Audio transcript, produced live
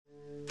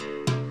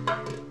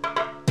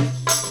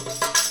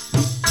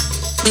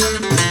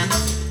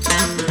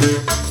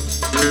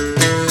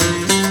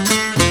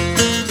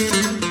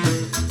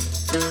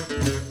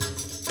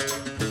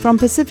From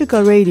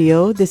Pacifica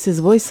Radio, this is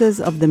Voices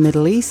of the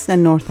Middle East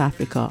and North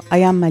Africa. I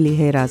am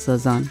Malihe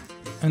Razazan.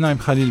 And I'm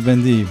Khalil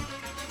Bendib.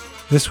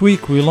 This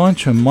week we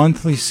launch a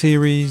monthly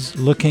series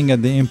looking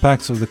at the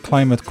impacts of the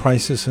climate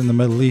crisis in the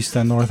Middle East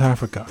and North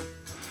Africa,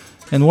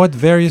 and what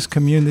various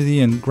community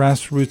and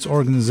grassroots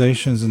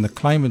organizations in the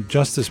climate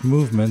justice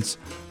movements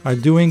are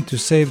doing to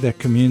save their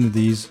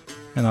communities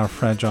and our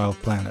fragile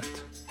planet.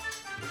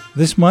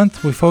 This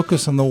month we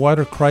focus on the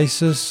water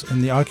crisis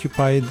in the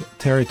occupied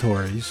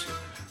territories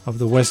of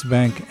the West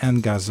Bank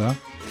and Gaza,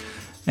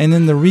 and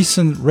in the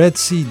recent Red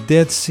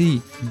Sea-Dead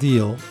Sea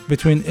deal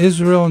between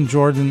Israel and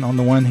Jordan on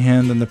the one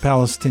hand and the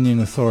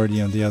Palestinian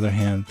Authority on the other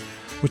hand,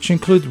 which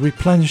include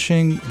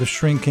replenishing the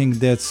shrinking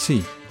Dead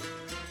Sea.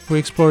 We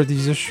explore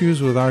these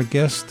issues with our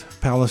guest,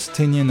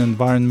 Palestinian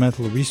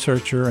environmental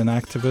researcher and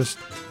activist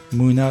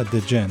Mouna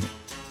Dejani.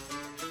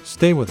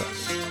 Stay with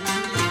us.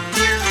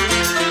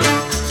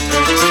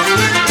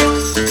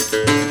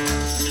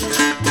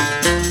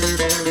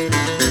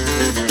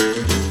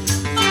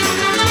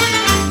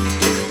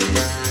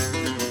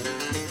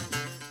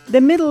 The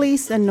Middle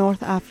East and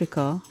North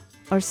Africa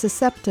are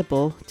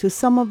susceptible to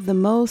some of the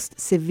most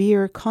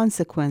severe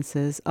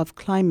consequences of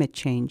climate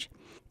change,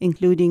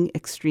 including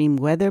extreme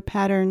weather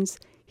patterns,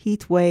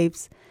 heat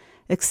waves,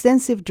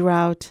 extensive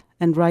drought,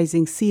 and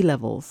rising sea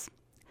levels.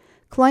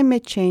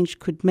 Climate change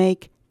could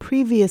make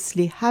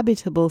previously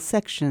habitable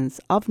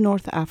sections of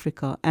North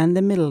Africa and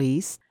the Middle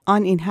East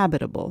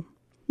uninhabitable.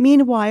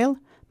 Meanwhile,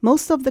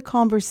 most of the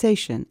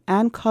conversation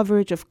and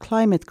coverage of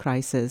climate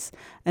crisis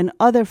and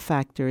other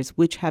factors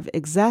which have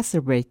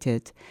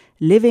exacerbated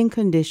living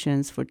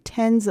conditions for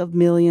tens of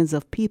millions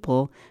of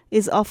people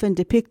is often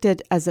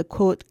depicted as a,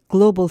 quote,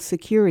 global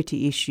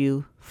security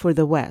issue for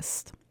the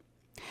West.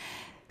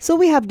 So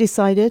we have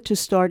decided to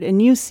start a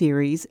new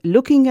series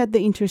looking at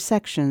the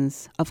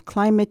intersections of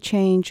climate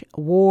change,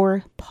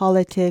 war,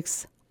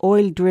 politics,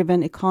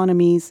 oil-driven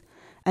economies,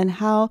 and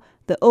how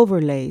the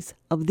overlays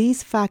of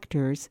these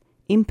factors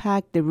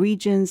impact the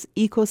region's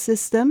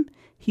ecosystem,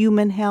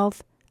 human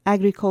health,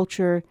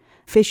 agriculture,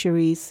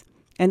 fisheries,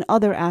 and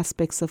other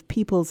aspects of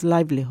people's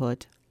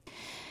livelihood.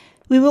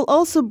 We will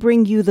also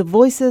bring you the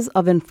voices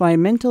of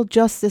environmental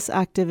justice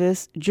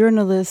activists,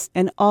 journalists,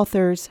 and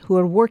authors who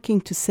are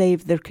working to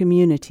save their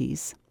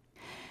communities.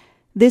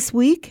 This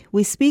week,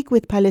 we speak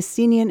with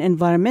Palestinian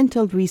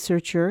environmental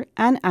researcher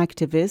and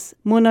activist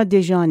Mouna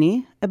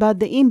Dejani about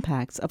the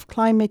impacts of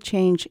climate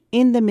change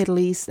in the Middle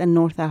East and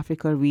North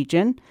Africa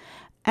region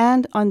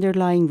and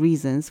underlying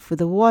reasons for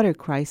the water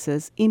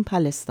crisis in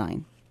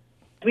Palestine.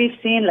 We've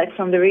seen,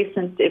 from the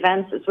recent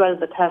events as well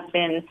that have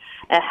been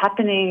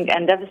happening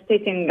and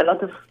devastating a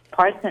lot of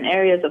parts and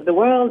areas of the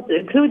world,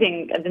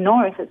 including the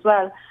north as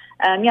well.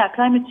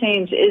 Climate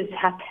change is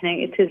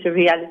happening. It is a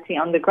reality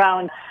on the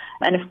ground.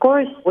 And of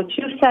course, what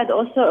you said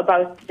also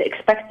about the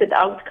expected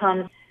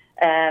outcomes,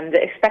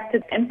 the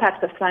expected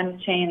impacts of climate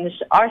change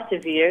are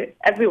severe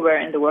everywhere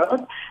in the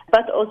world.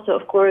 But also,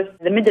 of course,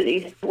 the Middle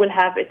East will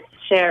have its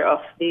share of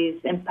these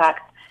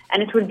impacts.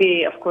 And it will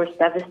be, of course,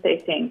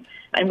 devastating.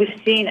 And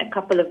we've seen a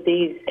couple of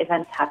these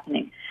events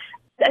happening.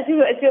 As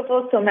you have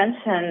also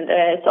mentioned,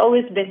 it's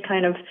always been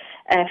kind of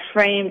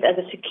framed as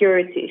a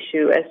security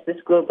issue, as this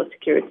global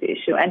security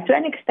issue. And to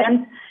an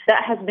extent,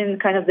 that has been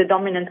kind of the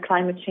dominant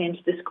climate change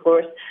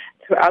discourse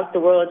throughout the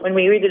world. When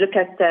we really look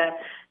at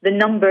the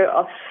number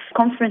of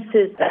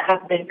conferences that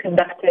have been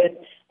conducted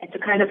and to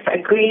kind of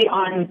agree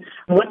on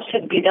what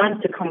should be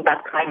done to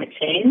combat climate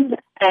change.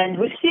 And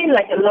we've seen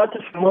a lot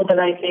of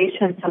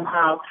mobilization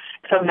somehow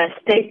from a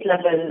state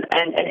level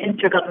and an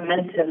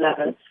intergovernmental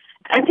level.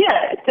 And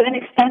to an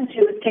extent,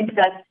 you would think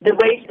that the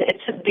way that it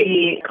should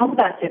be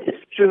combated is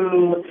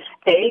through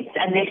states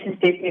and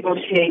nation-states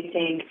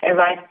negotiating a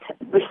right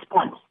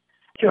response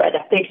through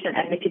adaptation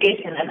and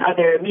mitigation and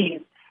other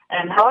means.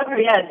 However,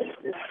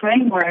 this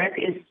framework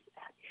is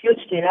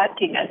hugely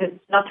lacking, as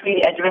it's not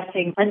really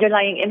addressing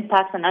underlying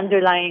impacts and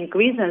underlying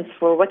reasons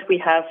for what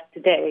we have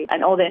today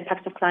and all the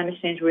impacts of climate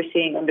change we're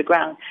seeing on the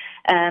ground.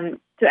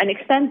 To an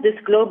extent, this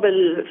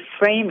global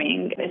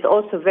framing is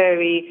also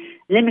very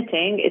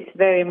limiting. It's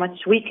very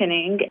much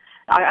weakening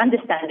our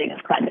understanding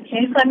of climate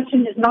change. Climate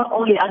change is not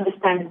only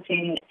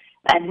understanding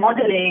and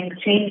modeling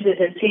changes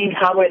and seeing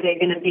how are they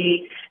going to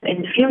be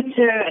in the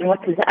future and what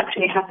is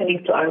actually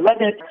happening to our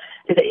weather,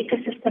 to the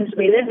ecosystems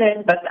we live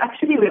in, but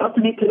actually we also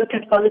need to look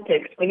at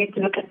politics. We need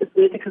to look at the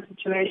political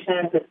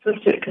situation, the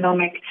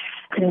socioeconomic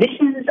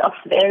conditions of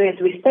the areas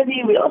we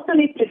study. We also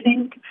need to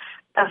think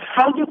of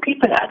how do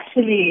people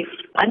actually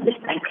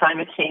understand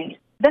climate change.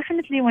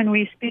 Definitely when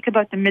we speak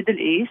about the Middle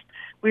East,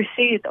 we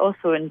see it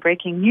also in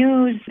breaking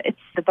news. It's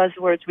the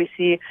buzzwords we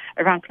see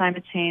around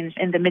climate change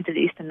in the Middle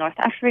East and North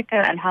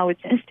Africa and how it's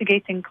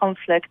instigating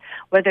conflict,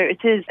 whether it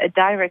is a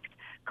direct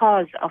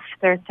cause of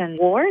certain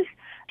wars,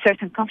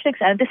 certain conflicts.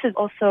 And this is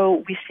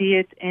also, we see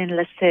it in,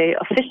 let's say,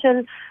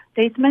 official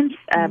statements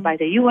by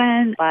the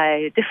UN,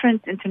 by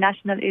different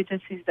international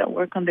agencies that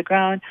work on the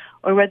ground,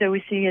 or whether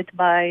we see it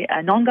by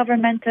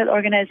non-governmental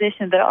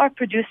organizations that are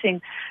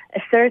producing a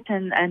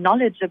certain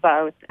knowledge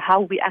about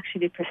how we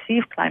actually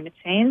perceive climate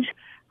change,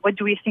 What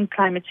do we think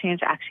climate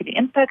change actually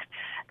impacts?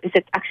 Is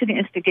it actually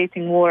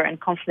instigating war and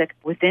conflict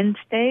within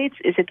states?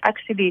 Is it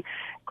actually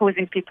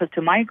causing people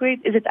to migrate?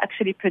 Is it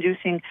actually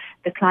producing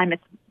the climate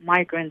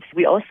migrants?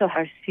 We also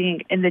are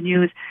seeing in the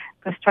news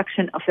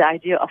construction of the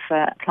idea of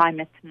a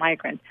climate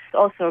migrant. It's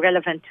also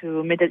relevant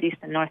to Middle East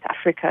and North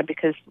Africa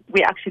because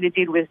we actually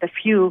deal with a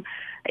few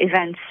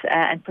events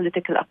and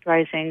political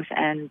uprisings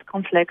and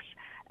conflicts,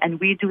 and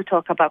we do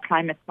talk about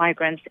climate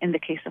migrants in the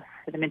case of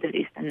the Middle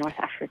East and North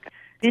Africa.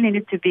 We really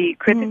need to be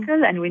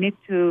critical, and we need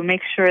to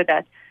make sure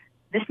that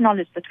this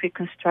knowledge that we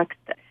construct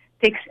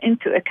takes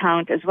into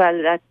account as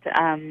well that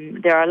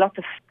there are a lot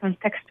of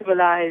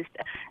contextualized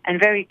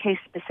and very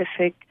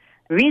case-specific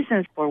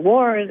reasons for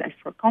wars and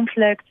for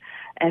conflict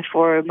and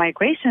for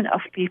migration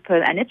of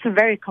people, and it's a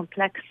very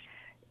complex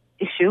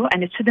issue,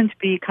 and it shouldn't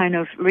be kind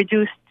of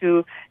reduced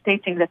to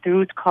stating that the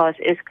root cause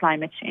is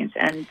climate change.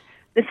 And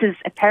this is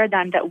a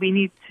paradigm that we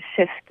need to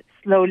shift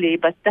slowly,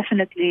 but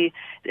definitely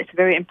it's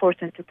very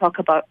important to talk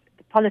about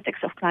the politics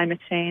of climate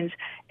change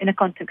in a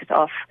context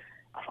of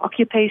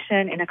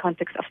occupation, in a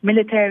context of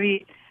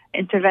military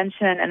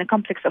intervention, and a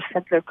context of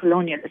settler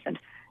colonialism.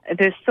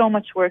 There's so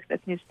much work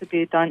that needs to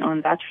be done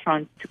on that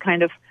front to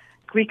kind of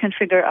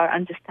reconfigure our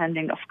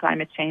understanding of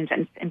climate change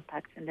and its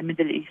impacts in the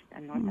Middle East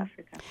and North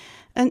Africa.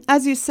 And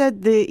as you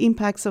said, the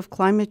impacts of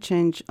climate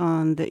change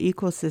on the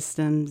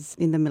ecosystems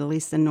in the Middle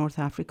East and North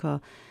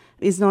Africa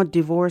is not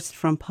divorced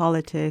from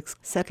politics,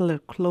 settler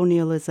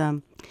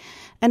colonialism.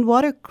 And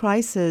water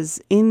crisis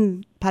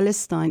in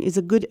Palestine is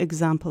a good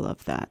example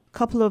of that. A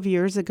couple of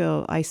years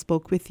ago, I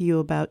spoke with you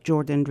about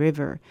Jordan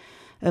River,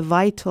 a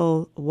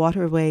vital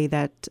waterway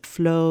that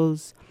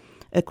flows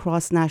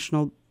across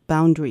national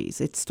boundaries.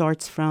 It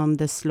starts from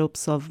the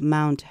slopes of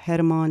Mount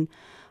Hermon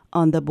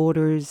on the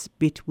borders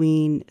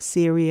between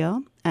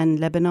Syria and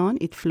Lebanon.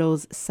 It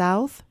flows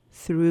south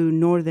through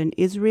northern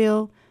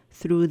Israel,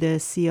 through the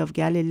Sea of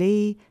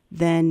Galilee,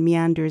 then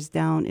meanders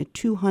down a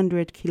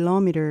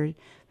 200-kilometer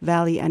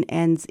valley and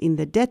ends in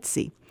the Dead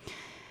Sea.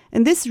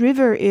 And this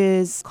river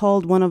is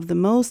called one of the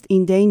most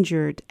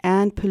endangered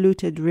and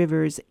polluted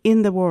rivers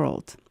in the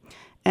world.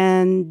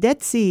 And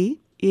Dead Sea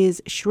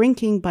is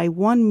shrinking by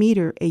 1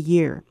 meter a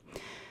year.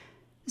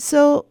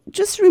 So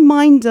just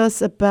remind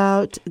us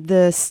about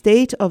the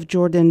state of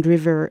Jordan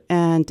River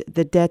and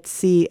the Dead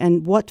Sea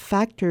and what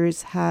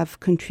factors have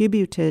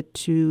contributed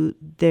to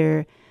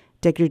their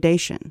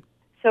degradation.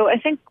 So I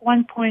think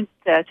one point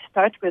to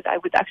start with, I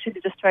would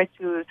actually just try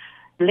to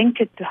link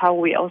it to how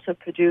we also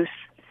produce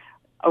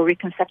or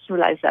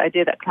reconceptualize the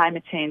idea that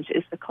climate change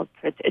is the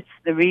culprit. It's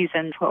the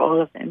reason for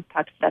all of the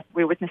impacts that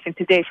we're witnessing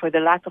today, for the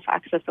lack of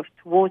access to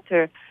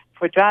water,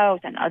 for drought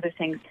and other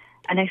things.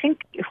 And I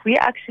think if we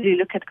actually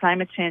look at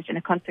climate change in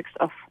a context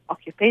of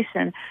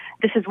occupation,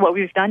 this is what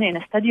we've done in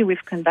a study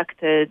we've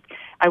conducted.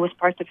 I was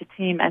part of a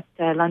team at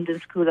the London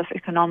School of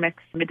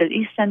Economics Middle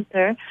East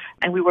Center,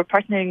 and we were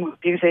partnering with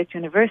Birzeit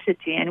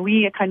University, and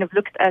we kind of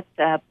looked at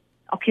the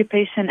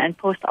occupation and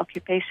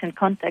post-occupation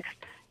context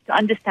to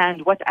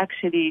understand what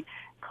actually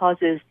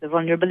causes the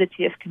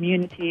vulnerability of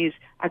communities,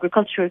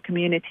 agricultural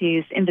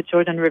communities in the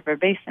Jordan River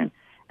Basin.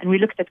 And we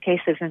looked at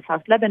cases in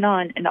South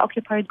Lebanon, in the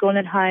occupied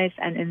Golan Heights,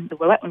 and in the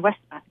West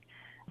Bank.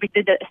 We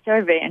did a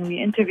survey, and we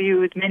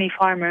interviewed many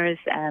farmers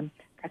and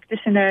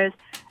practitioners,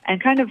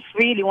 and kind of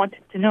really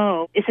wanted to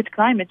know, is it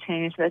climate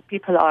change that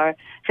people are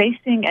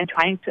facing and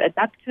trying to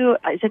adapt to?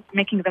 Is it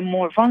making them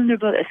more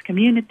vulnerable as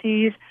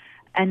communities?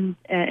 And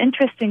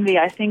interestingly,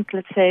 I think,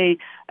 let's say,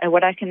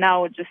 what I can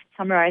now just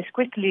summarize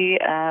quickly,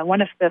 one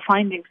of the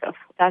findings of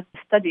that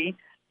study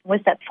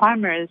was that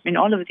farmers in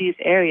all of these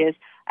areas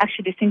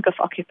actually think of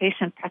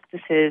occupation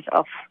practices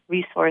of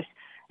resource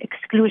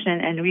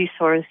exclusion and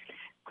resource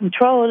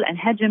control and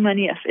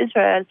hegemony of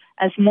Israel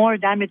as more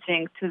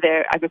damaging to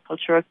their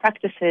agricultural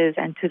practices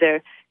and to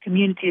their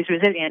communities'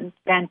 resilience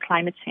than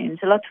climate change.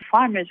 A lot of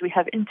farmers we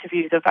have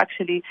interviewed have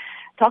actually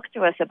talked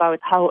to us about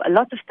how a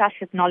lot of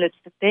tacit knowledge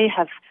that they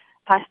have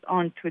passed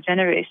on to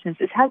generations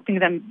is helping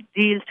them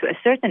deal to a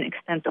certain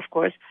extent, of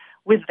course,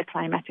 with the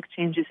climatic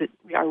changes that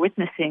we are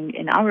witnessing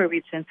in our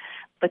region.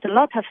 But a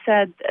lot have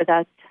said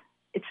that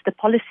it's the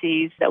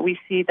policies that we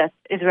see that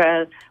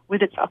Israel,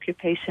 with its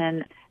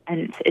occupation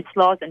and its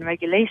laws and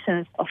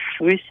regulations of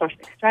resource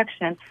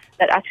extraction,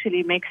 that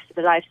actually makes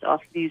the lives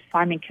of these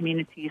farming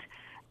communities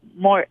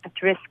more at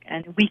risk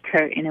and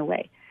weaker in a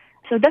way.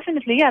 So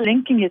definitely,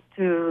 linking it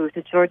to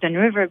the Jordan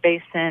River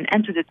Basin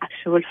and to the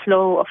actual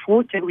flow of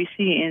water we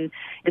see in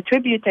the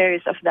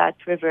tributaries of that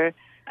river,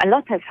 a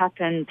lot has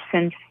happened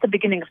since the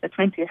beginning of the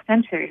 20th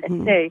century,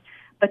 let's say.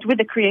 But with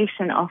the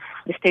creation of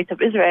the State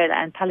of Israel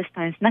and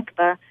Palestine's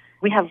Nakba,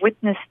 we have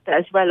witnessed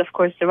as well, of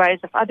course, the rise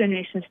of other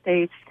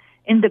nation-states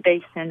in the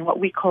basin, what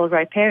we call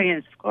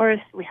riparians, of course.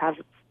 We have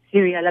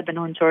Syria,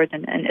 Lebanon,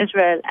 Jordan, and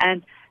Israel,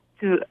 and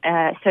to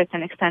a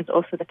certain extent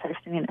also the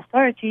Palestinian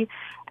Authority.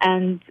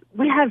 And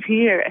we have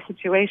here a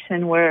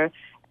situation where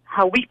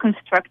how we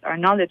construct our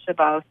knowledge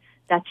about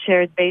that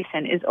shared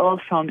basin is all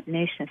from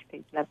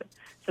nation-state level.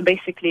 So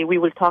basically, we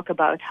will talk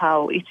about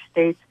how each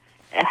state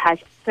has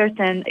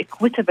certain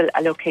equitable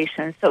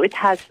allocations. So it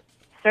has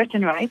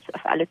certain rights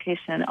of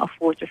allocation of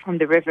water from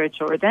the River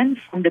Jordan,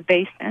 from the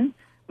basin,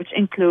 which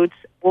includes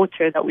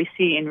water that we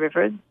see in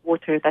rivers,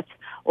 water that's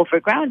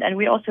overground, and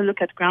we also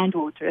look at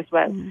groundwater as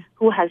well.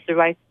 Who has the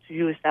right to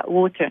use that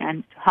water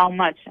and how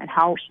much and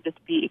how should it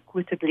be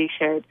equitably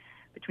shared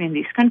between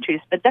these countries?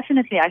 But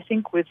definitely, I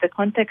think with the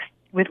context,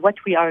 with what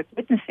we are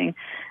witnessing,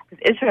 with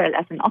Israel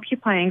as an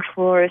occupying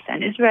force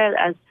and Israel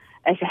as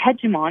a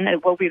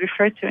hegemon, what we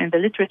refer to in the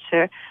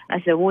literature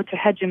as a water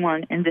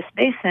hegemon in this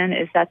basin,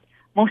 is that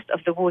most of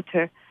the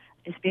water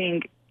is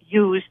being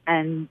used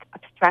and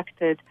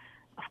abstracted,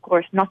 of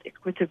course, not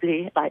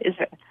equitably by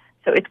Israel.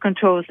 So it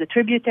controls the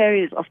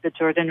tributaries of the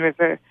Jordan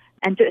River,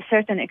 and to a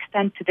certain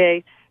extent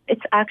today,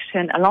 its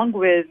action, along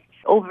with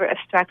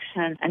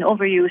over-abstraction and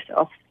overuse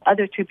of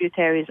other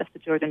tributaries of the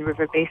Jordan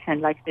River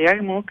basin, like the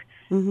Yarmouk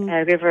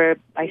River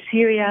by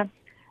Syria,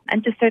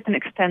 and to a certain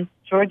extent,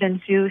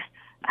 Jordan's use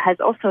has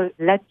also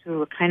led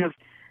to a kind of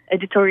a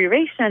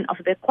deterioration of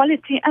the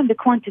quality and the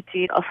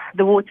quantity of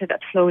the water that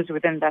flows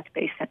within that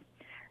basin.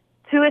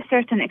 To a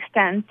certain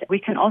extent, we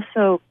can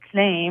also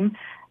claim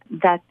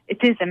that it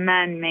is a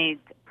man-made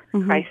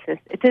crisis.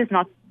 It is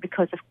not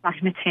because of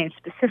climate change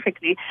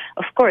specifically.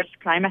 Of course,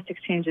 climatic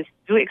changes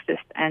do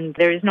exist, and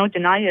there is no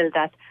denial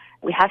that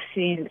we have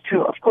seen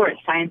through, of course,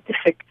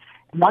 scientific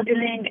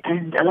modeling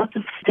and a lot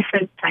of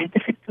different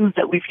scientific tools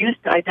that we've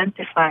used to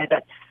identify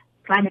that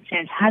climate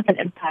change has an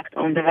impact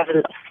on the level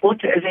of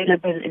water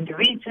available in the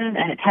region,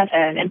 and it has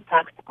an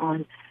impact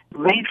on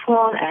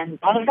rainfall and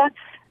all of that.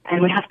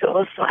 And we have to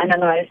also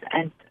analyze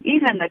and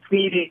even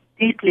really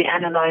deeply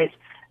analyze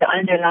the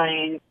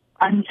underlying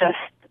unjust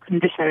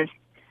conditions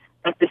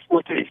that this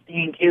water is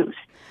being used.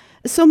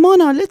 So,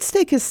 Mona, let's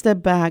take a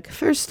step back.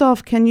 First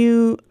off, can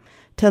you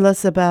tell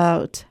us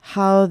about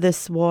how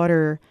this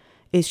water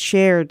is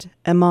shared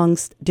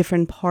amongst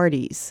different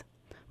parties?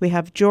 We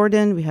have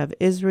Jordan, we have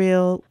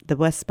Israel, the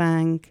West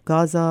Bank,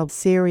 Gaza,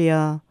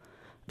 Syria.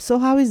 So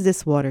how is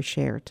this water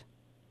shared?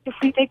 If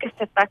we take a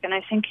step back, and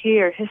I think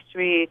here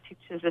history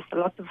teaches us a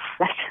lot of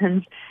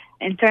lessons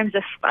in terms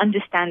of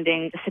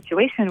understanding the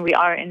situation we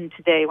are in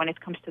today when it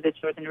comes to the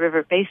Jordan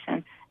River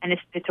Basin and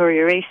its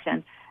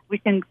deterioration. We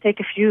can take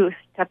a few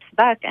steps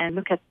back and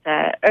look at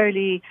the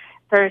early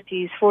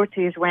 30s,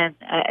 40s, when,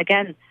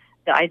 again,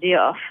 the idea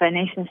of a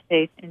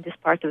nation-state in this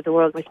part of the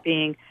world was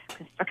being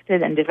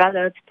constructed and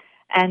developed.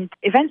 And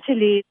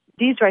eventually,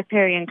 these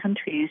riparian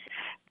countries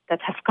that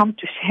have come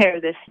to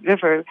share this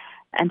river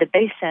and the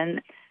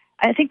basin,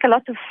 I think a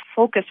lot of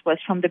focus was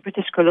from the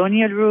British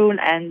colonial rule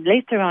and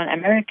later on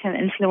American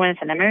influence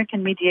and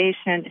American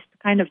mediation is to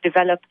kind of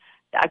develop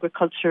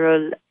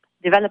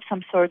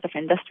some sort of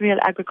industrial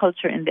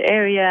agriculture in the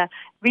area,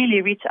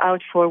 really reach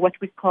out for what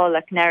we call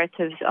like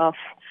narratives of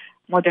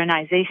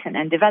modernization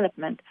and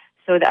development.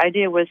 So the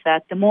idea was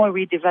that the more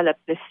we develop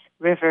this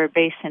river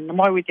basin, the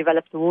more we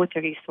develop the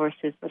water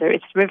resources, whether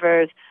it's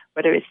rivers,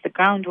 whether it's the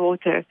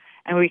groundwater,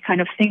 and we kind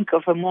of think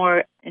of a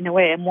more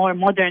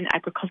modern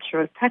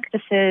agricultural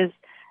practices,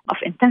 of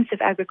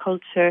intensive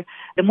agriculture,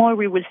 the more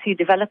we will see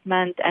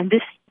development, and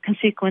this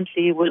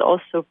consequently will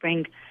also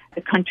bring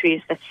the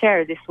countries that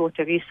share this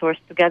water resource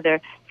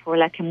together for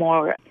like a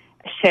more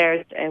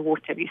shared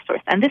water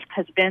resource. And this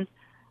has been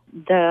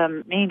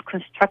the main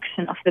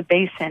construction of the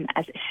basin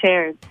as a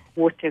shared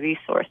water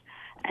resource.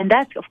 And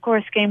that, of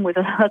course, came with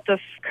a lot of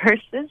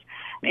curses,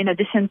 in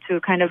addition to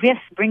kind of,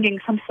 bringing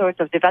some sort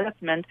of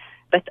development.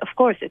 But, of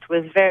course, it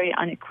was very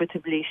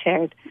unequitably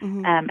shared.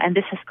 And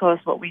this has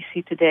caused what we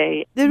see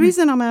today. The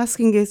reason I'm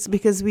asking is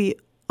because we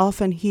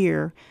often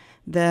hear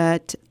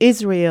that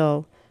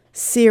Israel,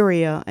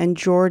 Syria, and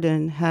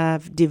Jordan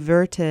have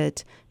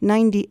diverted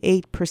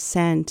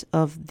 98%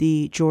 of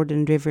the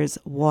Jordan River's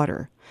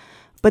water.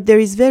 But there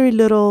is very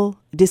little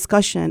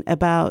discussion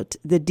about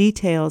the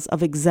details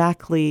of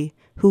exactly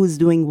who's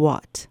doing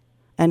what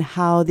and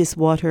how this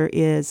water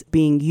is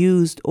being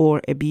used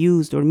or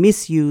abused or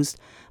misused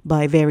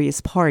by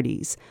various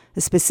parties,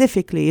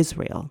 specifically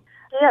Israel.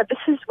 Yeah, this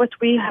is what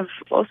we have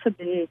also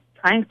been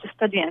trying to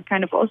study and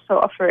kind of also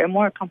offer a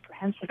more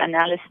comprehensive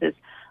analysis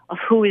of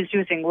who is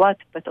using what,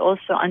 but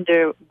also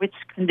under which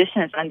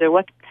conditions, under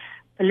what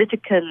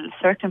political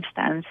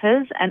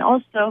circumstances, and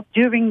also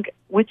during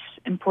which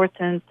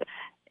important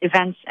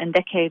events and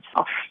decades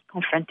of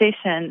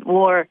confrontation,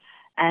 war,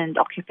 and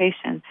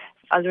occupation.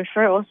 I'll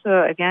refer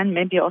also, again,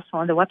 maybe also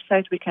on the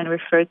website, we can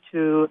refer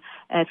to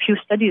a few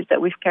studies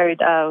that we've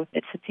carried out.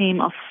 It's a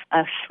team of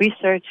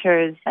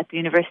researchers at the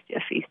University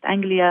of East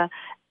Anglia,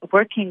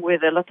 working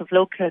with a lot of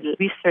local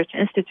research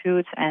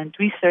institutes and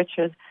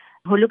researchers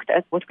who looked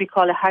at what we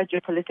call a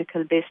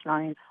hydropolitical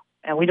baseline.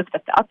 We looked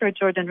at the upper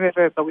Jordan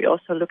River, but we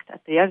also looked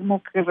at the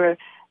Yarmouk River.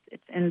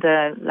 It's in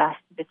the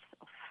last bits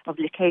of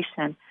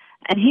publication.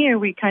 And here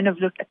we kind of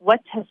look at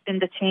what has been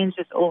the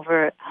changes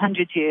over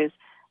 100 years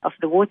of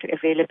the water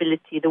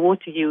availability, the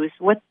water use,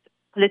 what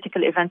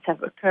political events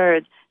have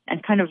occurred,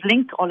 and kind of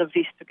link all of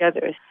these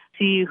together,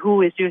 see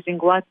who is using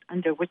what,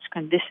 under which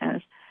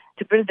conditions,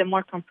 to build a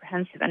more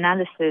comprehensive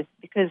analysis.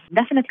 Because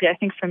definitely, I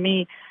think for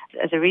me,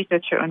 as a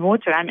researcher on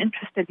water, I'm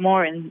interested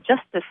more in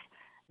justice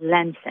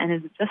lens and a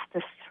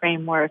justice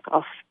framework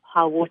of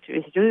how water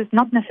is used,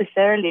 not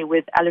necessarily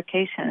with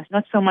allocations,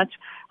 not so much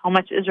how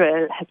much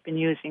Israel has been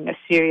using, or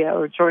Syria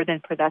or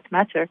Jordan for that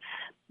matter,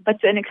 but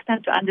to an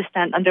extent to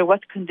understand under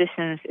what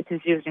conditions it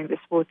is using this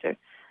water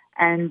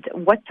and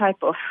what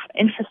type of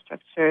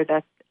infrastructure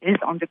that is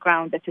on the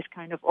ground that is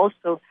kind of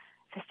also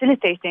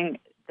facilitating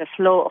the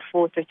flow of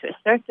water to a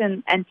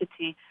certain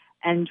entity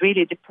and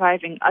really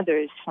depriving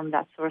others from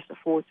that source of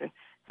water.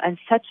 And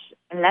such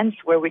a lens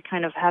where we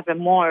kind of have a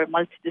more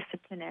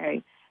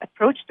multidisciplinary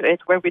approach to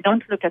it, where we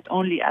don't look at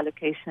only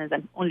allocations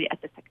and only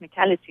at the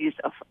technicalities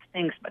of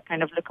things, but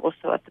kind of look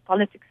also at the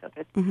politics of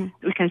it. Mm-hmm.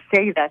 We can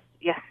say that,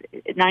 yes,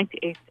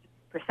 98%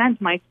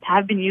 might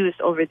have been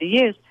used over the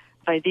years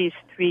by these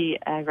three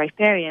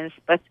riparians,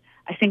 but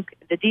I think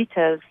the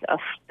details of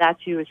that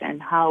use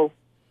and how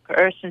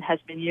coercion has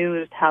been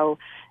used, how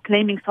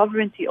claiming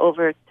sovereignty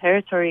over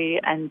territory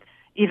and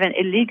even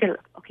illegal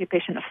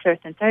occupation of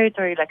certain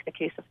territory, like the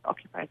case of the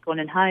occupied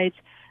Golan Heights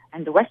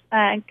and the West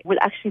Bank, will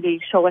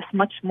actually show us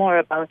much more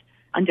about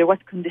under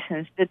what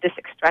conditions did this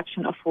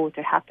extraction of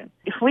water happen.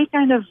 If we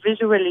kind of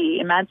visually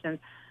imagine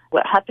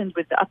what happened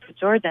with the Upper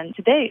Jordan,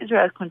 today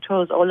Israel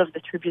controls all of the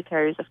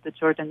tributaries of the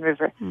Jordan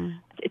River.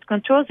 It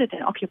controls it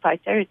in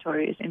occupied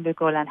territories in the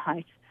Golan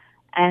Heights.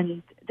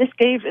 And this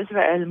gave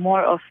Israel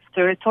more of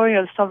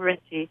territorial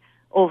sovereignty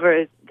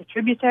over the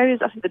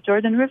tributaries of the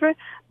Jordan River.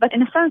 But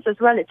in a sense as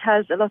well, it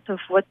has a lot of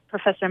what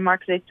Professor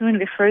Mark Zeytoun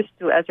refers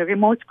to as a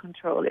remote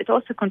control. It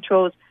also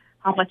controls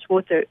how much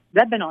water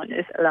Lebanon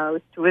is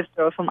allowed to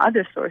withdraw from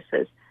other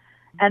sources.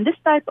 And this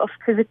type of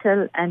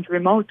physical and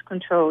remote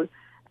control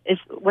is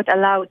what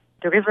allowed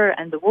the river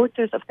and the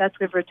waters of that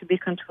river to be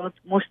controlled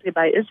mostly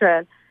by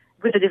Israel,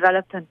 with the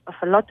development of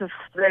a lot of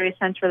very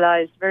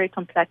centralized, very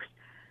complex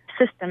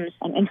systems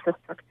and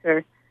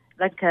infrastructure,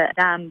 like a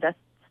dam that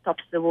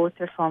stops the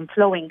water from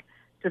flowing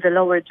to the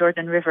lower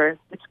Jordan River,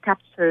 which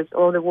captures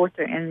all the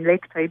water in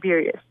Lake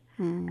Tiberias,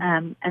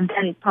 and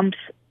then pumps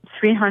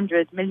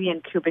 300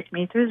 million cubic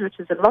meters, which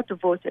is a lot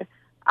of water,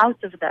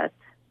 out of that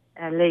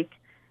lake.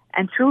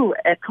 And through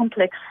a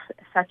complex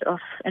set of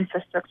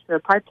infrastructure,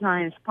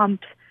 pipelines,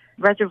 pumps,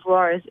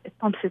 reservoirs, it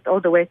pumps it all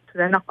the way to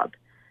the Naqab,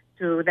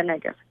 to the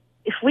Negev.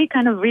 If we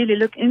kind of really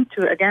look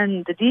into,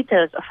 again, the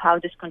details of how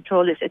this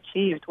control is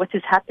achieved, what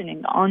is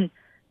happening on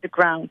the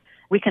ground,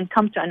 we can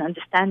come to an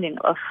understanding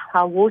of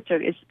how water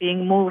is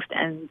being moved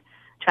and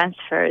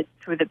transferred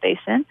through the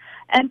basin.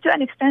 And to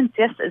an extent,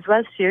 yes, as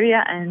well,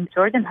 Syria and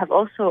Jordan have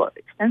also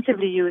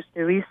extensively used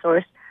the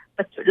resource,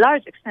 but to a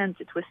large extent,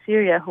 it was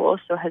Syria who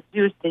also has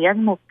used the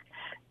Yarmouk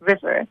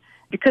River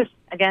because,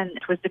 again,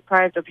 it was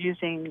deprived of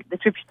using the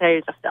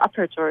tributaries of the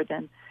Upper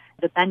Jordan,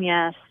 the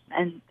Banyas,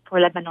 and for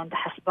Lebanon, the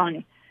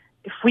Hasbani.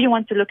 If we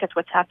want to look at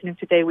what's happening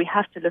today, we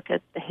have to look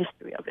at the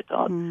history of it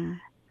all.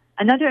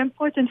 Another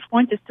important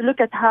point is to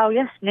look at how,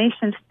 yes,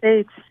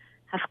 nation-states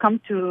have come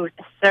to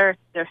assert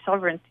their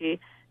sovereignty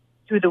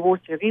to the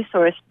water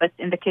resource, but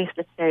in the case,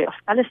 let's say, of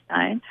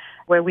Palestine,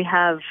 where we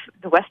have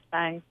the West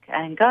Bank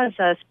and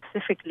Gaza,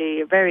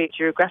 specifically a very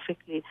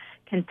geographically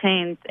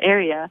contained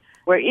area,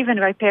 where even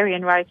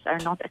riparian rights are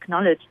not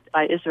acknowledged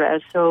by Israel.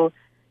 So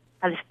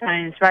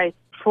Palestine's right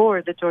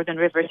for the Jordan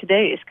River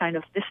today is kind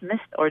of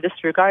dismissed or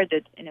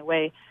disregarded in a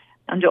way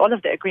under all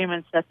of the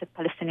agreements that the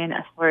Palestinian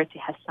Authority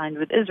has signed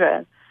with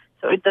Israel.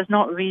 So it does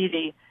not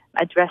really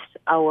address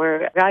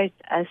our right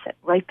as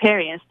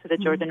riparians to the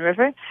Jordan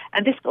River.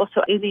 And this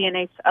also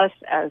alienates us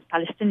as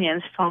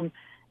Palestinians from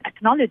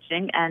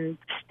acknowledging and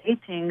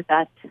stating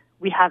that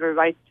we have a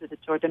right to the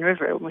Jordan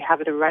River, we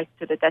have a right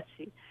to the Dead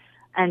Sea.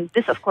 And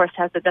this, of course,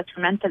 has a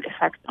detrimental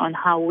effect on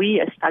how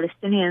we as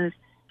Palestinians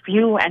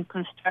view and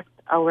construct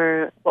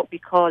our, what we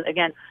call,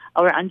 again,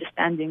 our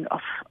understanding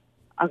of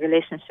our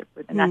relationship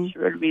with the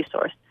natural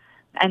resource.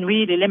 And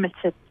really limits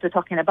it to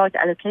talking about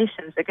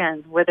allocations,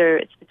 again, whether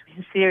it's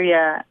between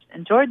Syria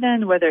and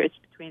Jordan, whether it's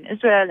between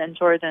Israel and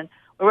Jordan,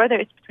 or whether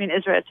it's between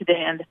Israel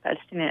today and the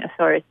Palestinian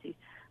Authority.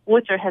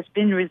 Water has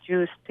been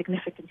reduced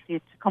significantly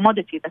to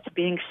commodity that's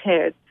being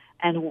shared,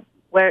 and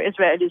where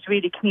Israel is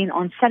really keen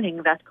on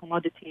selling that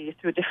commodity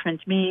through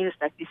different means,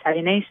 like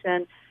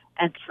desalination,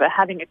 and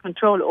having a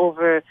control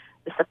over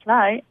the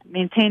supply,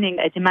 maintaining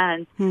a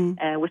demand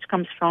which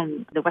comes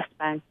from the West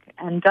Bank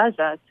and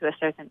Gaza to a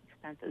certain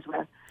extent as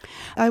well.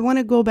 I want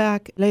to go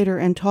back later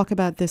and talk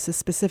about this a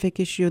specific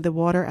issue, the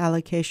water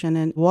allocation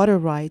and water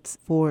rights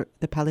for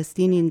the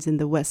Palestinians in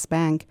the West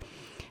Bank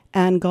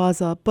and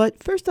Gaza.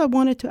 But first I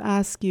wanted to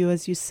ask you,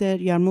 as you said,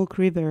 Yarmouk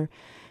River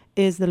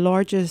is the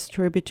largest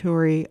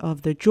tributary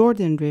of the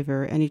Jordan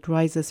River and it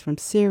rises from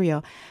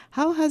Syria.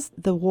 How has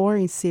the war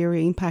in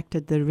Syria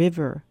impacted the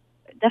river?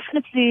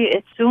 Definitely,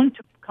 it's soon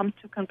to come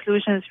to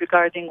conclusions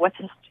regarding what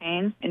has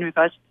changed in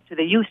regards to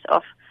the use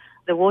of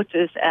the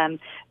waters.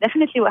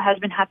 Definitely what has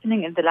been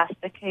happening in the last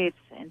decades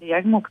in the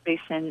Yarmouk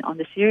Basin on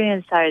the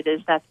Syrian side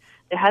is that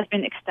there has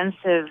been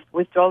extensive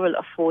withdrawal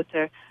of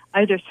water,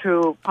 either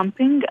through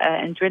pumping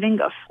and drilling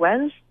of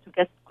wells to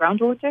get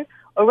groundwater,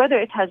 or whether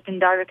it has been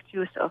direct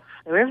use of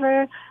the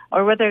river,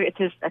 or whether it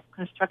is a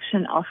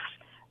construction of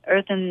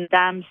earthen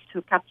dams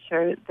to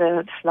capture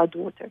the flood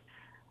water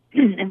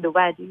in the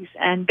wadis.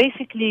 And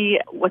basically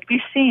what we've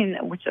seen,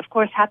 which of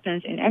course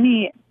happens in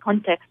any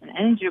context, in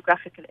any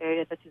geographical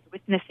area that is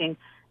witnessing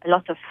a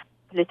lot of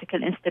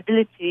political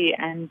instability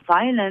and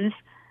violence,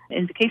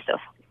 in the case of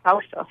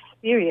south of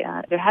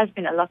Syria, there has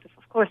been a lot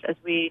of course, as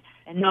we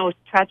know,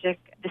 tragic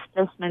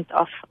displacement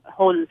of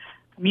whole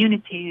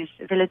communities,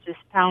 villages,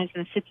 towns,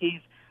 and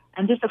cities.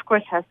 And this, of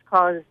course, has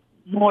caused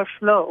more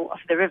flow of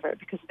the river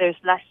because there's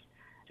less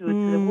to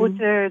the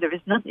water. There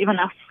is not even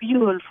enough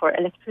fuel for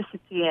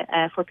electricity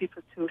for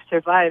people to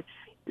survive,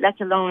 let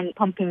alone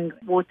pumping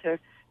water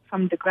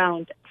from the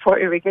ground for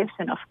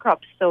irrigation of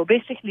crops. So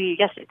basically,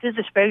 yes, it is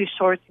a very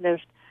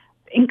short-lived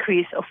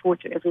increase of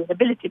water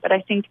availability. But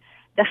I think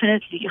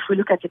definitely if we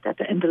look at it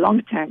in the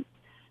long term,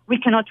 we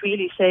cannot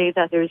really say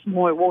that there is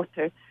more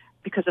water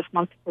because of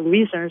multiple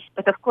reasons.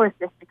 But of course,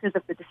 that's because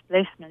of the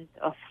displacement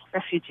of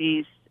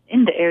refugees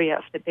in the area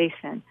of the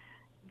basin.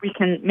 We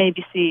can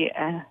maybe see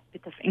a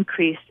bit of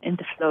increase in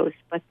the flows,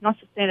 but not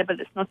sustainable.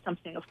 It's not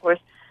something, of course,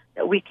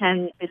 that we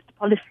can build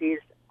policies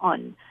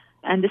on.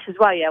 And this is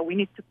why, we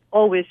need to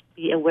always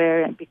be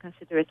aware and be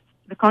considerate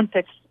of the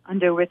context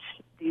under which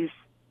these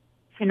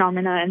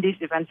phenomena and these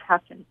events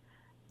happen.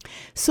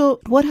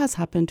 So what has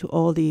happened to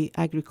all the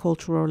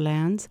agricultural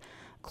lands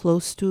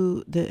close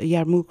to the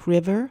Yarmouk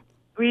River?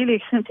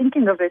 Really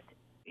thinking of it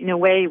in a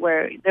way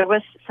where there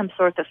was some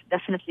sort of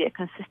definitely a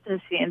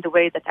consistency in the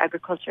way that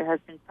agriculture has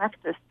been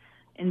practiced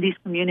in these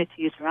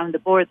communities around the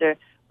border,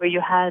 where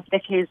you had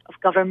decades of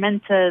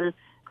governmental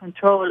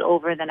control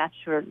over the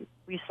natural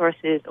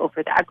resources,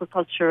 over the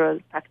agricultural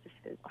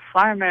practices of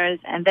farmers,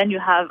 and then you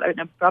have an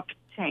abrupt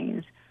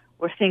change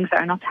where things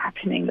are not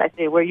happening like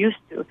they were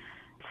used to.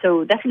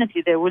 So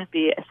definitely there will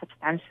be a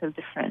substantial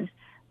difference.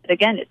 But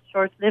again, it's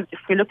short-lived. If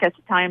we look at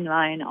a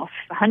timeline of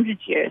 100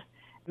 years,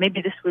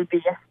 maybe this will be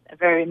just a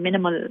very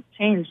minimal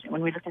change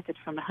when we look at it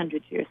from a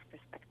 100 years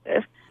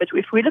perspective. But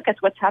if we look at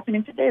what's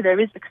happening today, there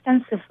is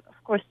extensive,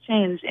 of course,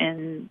 change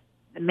in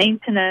the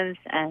maintenance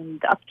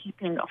and the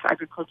upkeeping of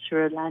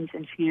agricultural lands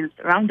and fields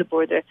around the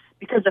border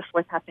because of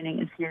what's happening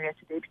in Syria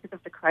today, because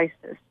of the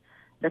crisis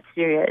that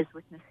Syria is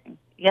witnessing.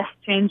 Yes,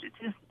 change,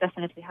 it is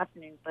definitely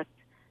happening, but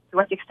to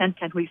what extent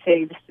can we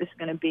say this is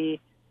going to be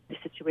the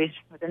situation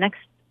for the next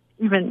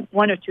even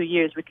 1 or 2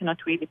 years? We cannot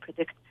really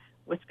predict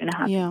what's going to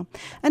happen. Yeah.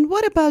 And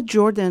what about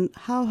Jordan?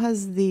 How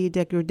has the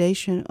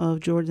degradation of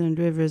Jordan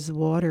River's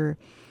water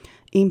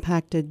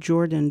impacted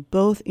Jordan,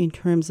 both in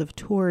terms of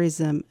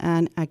tourism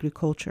and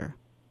agriculture?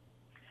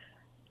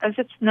 As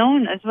it's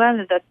known as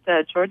well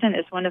that Jordan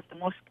is one of the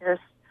most scarce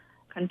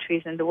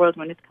countries in the world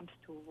when it comes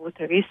to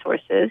water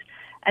resources.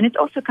 And it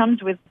also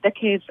comes with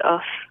decades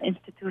of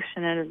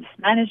institutional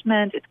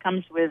mismanagement. It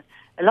comes with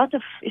a lot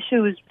of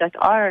issues that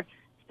are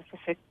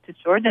specific to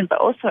Jordan, but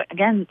also,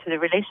 again, to the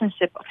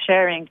relationship of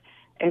sharing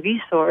a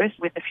resource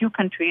with a few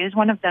countries.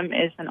 One of them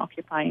is an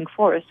occupying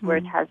force where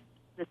it has,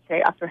 let's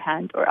say, upper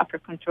hand or upper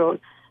control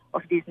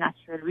of these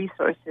natural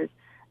resources.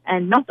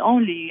 And not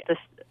only does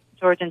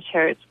Jordan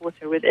share its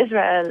water with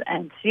Israel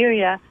and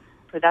Syria,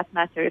 for that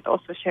matter, it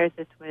also shares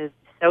it with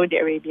Saudi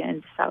Arabia in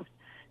the south.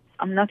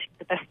 I'm not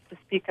the best to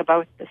speak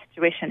about the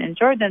situation in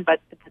Jordan, but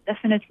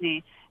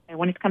definitely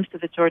when it comes to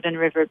the Jordan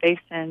River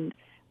Basin,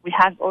 we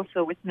have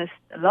also witnessed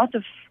a lot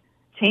of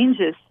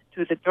changes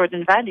to the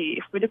Jordan Valley.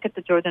 If we look at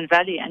the Jordan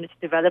Valley and its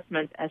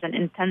development as an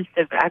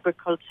intensive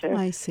agriculture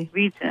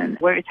region,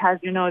 where it has,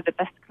 the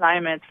best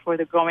climate for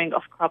the growing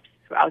of crops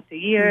throughout the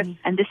year,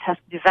 and this has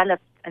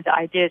developed the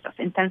ideas of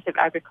intensive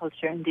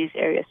agriculture in these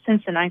areas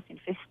since the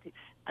 1950s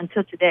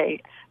until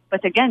today.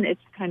 But again,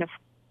 it's kind of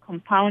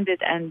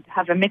compounded and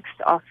have a mix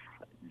of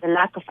the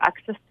lack of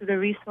access to the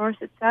resource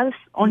itself,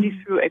 only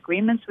through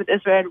agreements with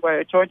Israel,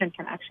 where Jordan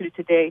can actually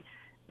today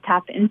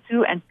tap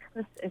into and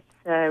access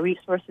its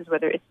resources,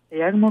 whether it's the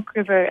Yarmouk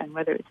River and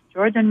whether it's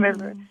Jordan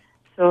River.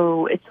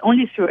 So it's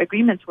only through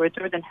agreements where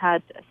Jordan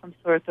had some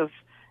sort of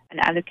an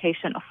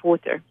allocation of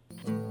water.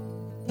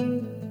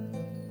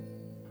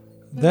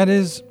 That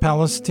is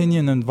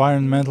Palestinian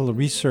environmental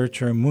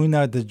researcher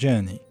Muna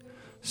Dajani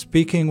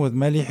speaking with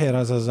Melihi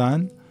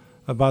Razazan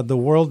about the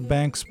World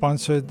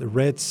Bank-sponsored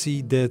Red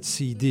Sea-Dead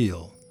Sea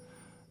deal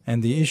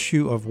and the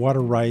issue of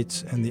water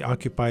rights in the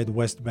occupied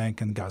West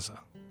Bank and Gaza.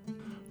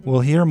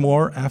 We'll hear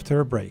more after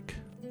a break.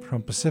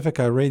 From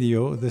Pacifica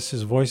Radio, this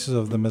is Voices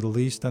of the Middle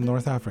East and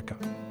North Africa.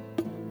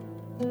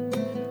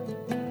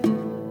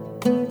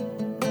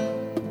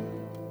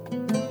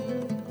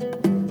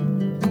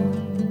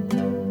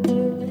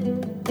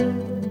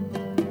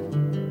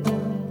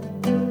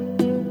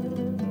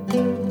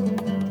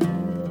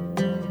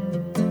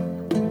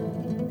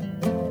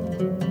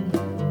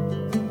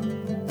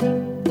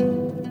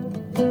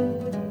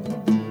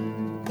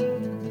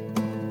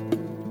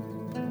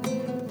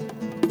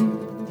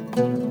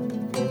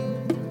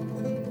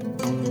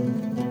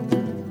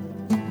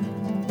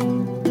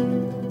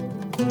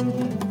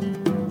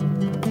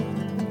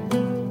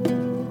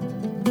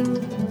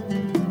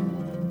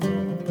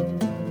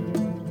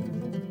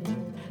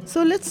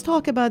 So let's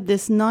talk about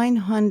this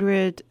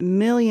 $900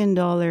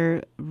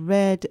 million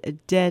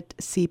Red Dead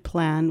Sea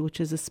Plan, which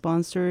is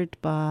sponsored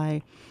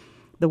by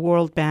the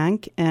World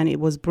Bank, and it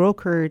was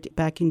brokered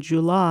back in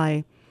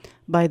July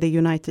by the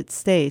United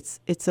States.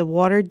 It's a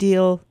water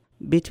deal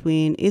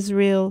between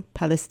Israel,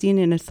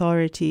 Palestinian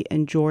Authority,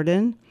 and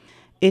Jordan.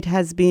 It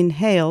has been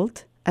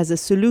hailed as a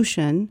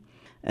solution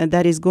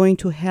that is going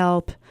to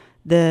help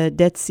the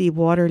Dead Sea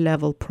water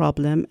level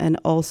problem and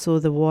also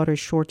the water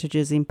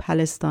shortages in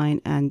Palestine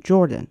and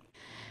Jordan.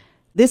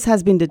 This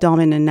has been the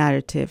dominant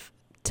narrative.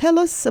 Tell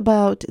us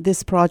about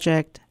this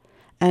project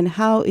and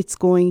how it's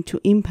going to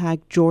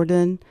impact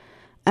Jordan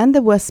and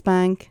the West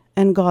Bank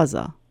and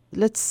Gaza.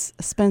 Let's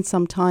spend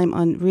some time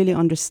on really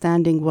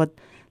understanding what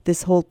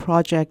this whole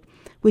project,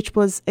 which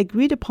was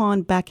agreed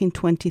upon back in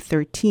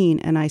 2013,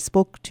 and I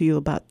spoke to you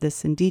about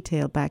this in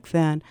detail back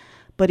then,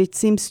 but it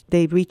seems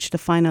they reached a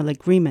final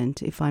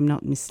agreement, if I'm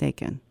not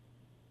mistaken.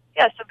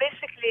 Yeah, so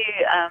basically,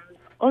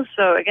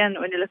 also, again,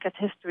 when you look at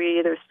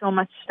history, there's so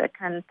much I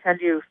can tell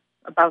you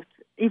about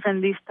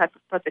even these type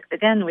of projects.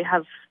 Again, we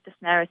have this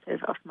narrative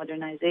of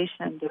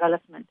modernization,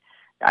 development,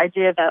 the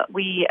idea that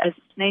we as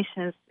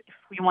nations, if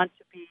we want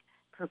to be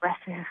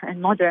progressive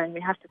and modern,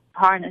 we have to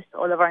harness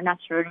all of our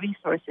natural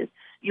resources,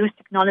 use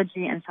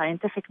technology and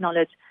scientific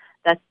knowledge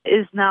that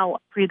is now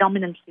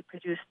predominantly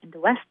produced in the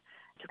West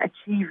to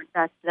achieve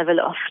that level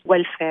of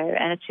welfare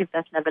and achieve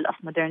that level of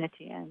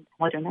modernity and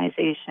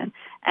modernization.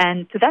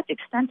 And to that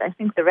extent, I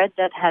think the Red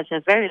Dead has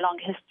a very long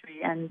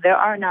history, and there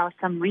are now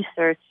some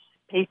research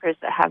papers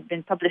that have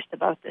been published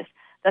about this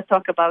that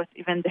talk about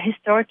even the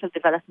historical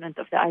development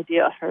of the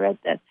idea of a Red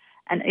Dead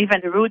and even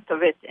the root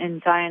of it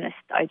in Zionist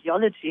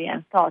ideology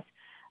and thought,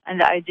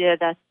 and the idea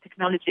that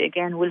technology,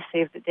 again, will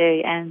save the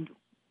day, and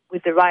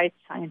with the right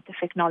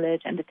scientific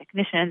knowledge and the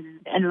technicians,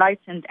 the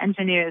enlightened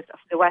engineers of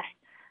the West,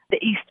 the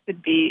East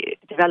could be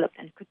developed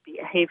and could be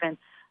a haven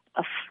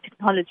of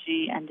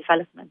technology and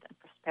development and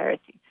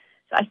prosperity.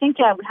 So I think,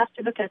 we have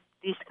to look at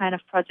these kind of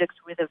projects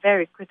with a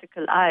very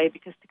critical eye,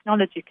 because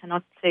technology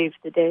cannot save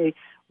the day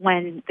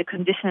when the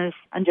conditions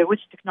under which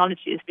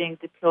technology is being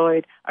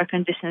deployed are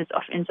conditions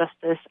of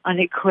injustice,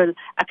 unequal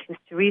access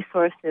to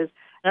resources,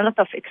 and a lot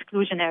of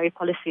exclusionary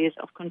policies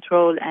of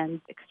control and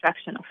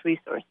extraction of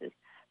resources.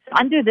 So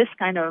under this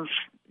kind of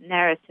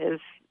narrative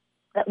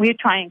that we're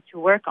trying to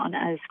work on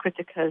as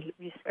critical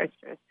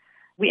researchers,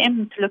 we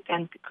aim to look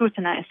and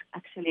scrutinize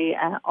actually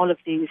all of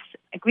these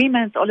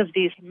agreements, all of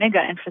these mega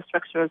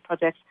infrastructural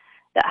projects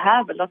that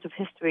have a lot of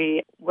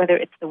history, whether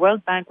it's the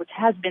World Bank, which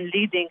has been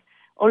leading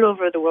all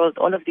over the world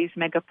all of these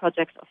mega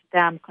projects of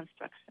dam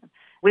construction,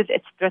 with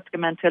its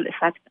detrimental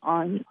effect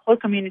on whole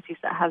communities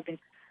that have been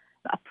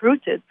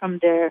uprooted from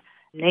their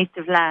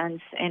native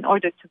lands in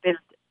order to build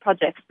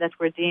projects that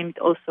were deemed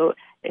also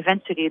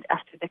eventually,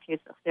 after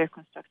decades of their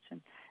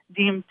construction,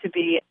 deemed to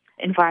be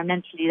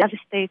environmentally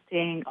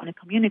devastating. On a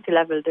community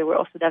level, they were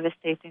also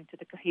devastating to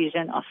the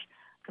cohesion of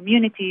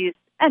communities.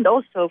 And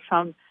also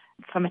from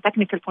a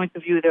technical point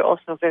of view, they're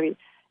also very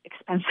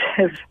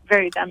expensive,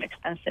 very damn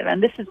expensive.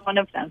 And this is one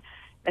of them.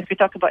 If we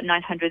talk about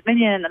 900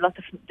 million, a lot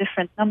of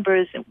different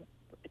numbers, it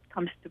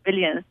comes to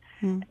billions,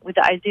 with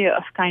the idea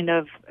of kind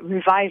of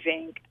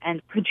reviving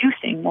and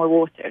producing more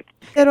water.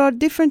 There are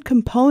different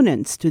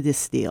components to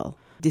this deal.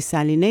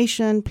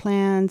 Desalination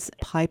plants,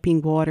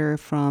 piping water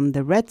from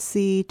the Red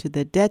Sea to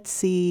the Dead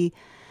Sea.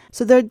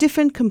 So there are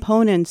different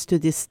components to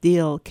this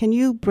deal. Can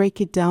you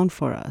break it down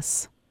for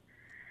us?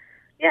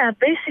 Yeah,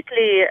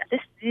 basically,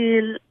 this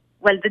deal,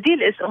 the deal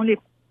is only a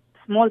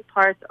small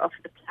part of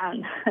the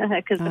plan,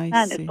 because the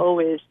plan is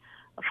always,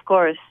 of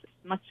course,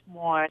 much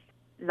more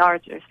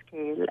larger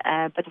scale.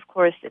 But of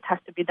course, it has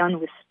to be done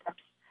with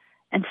steps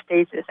and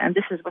stages. And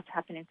this is what's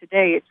happening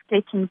today. It's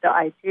taking the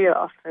idea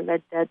of a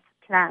Red Dead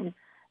plan,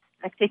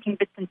 like taking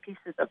bits and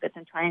pieces of it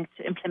and trying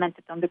to implement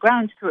it on the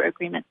ground through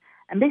agreement.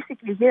 And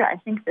basically here, I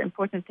think the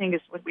important thing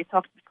is what we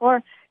talked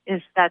before,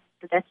 is that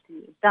the Dead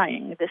Sea is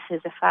dying. This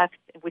is a fact.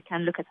 We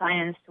can look at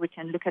science, we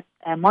can look at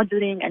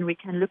modeling, and we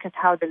can look at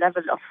how the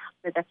level of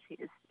the Dead Sea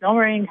is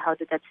lowering, how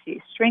the Dead Sea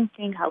is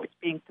shrinking, how it's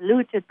being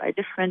polluted by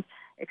different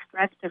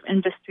extractive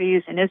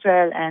industries in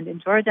Israel and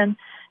in Jordan.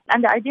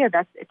 And the idea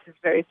that it is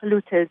very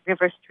polluted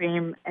river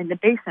stream and the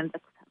basin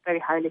that's very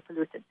highly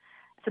polluted.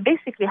 So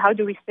basically, how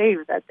do we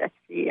save that Dead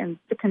Sea? And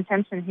the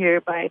contention here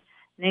by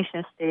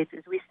nation states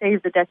is we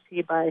save the Dead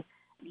Sea by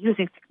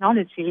using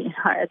technology in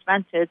our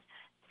advantage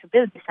to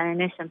build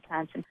desalination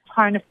plants and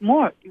harness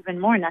even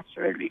more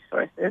natural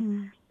resources.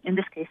 In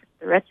this case, it's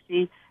the Red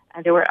Sea.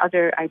 And there were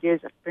other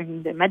ideas of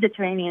bringing the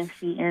Mediterranean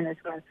Sea in as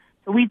well.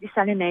 So we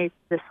desalinate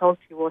the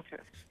salty water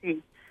of the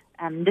sea.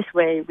 And this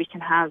way we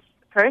can have,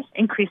 first,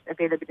 increased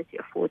availability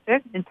of water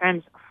in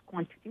terms of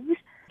quantities,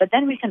 but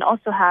then we can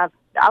also have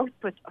the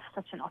output of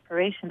such an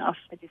operation of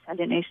the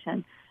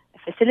desalination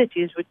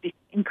facilities would be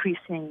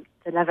increasing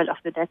the level of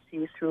the Dead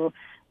Sea through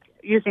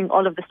using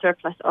all of the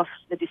surplus of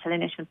the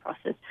desalination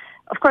process.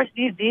 Of course,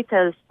 these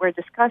details were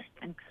discussed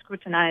and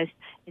scrutinized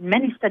in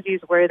many studies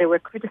where they were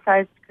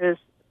criticized because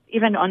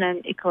even on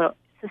an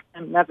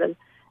ecosystem level,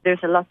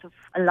 There's a lot of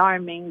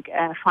alarming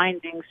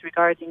findings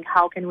regarding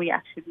how can we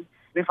actually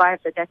revive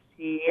the Dead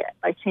Sea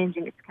by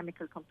changing its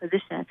chemical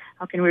composition.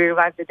 How can we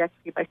revive the Dead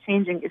Sea by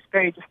changing its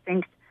very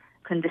distinct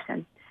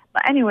condition?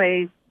 But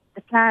anyway,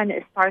 the plan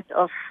is part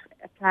of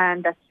a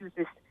plan that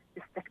uses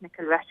this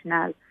technical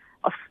rationale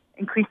of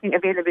increasing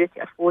availability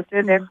of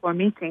water, therefore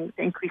meeting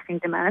the increasing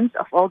demands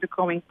of all the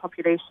growing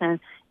population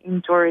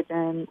in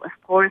Jordan, of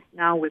course,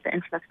 now with the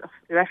influx of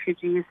the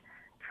refugees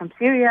from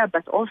Syria,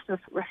 but also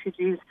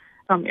refugees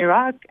from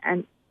Iraq,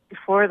 and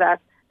before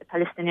that, the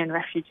Palestinian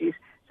refugees.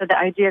 So the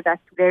idea that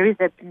there is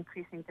an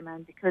increasing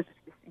demand because of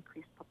this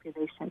increased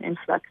population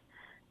influx,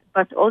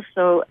 but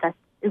also that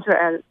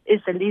Israel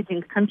is a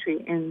leading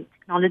country in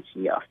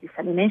technology of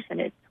desalination.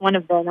 It's one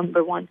of the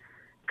number one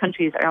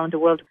countries around the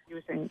world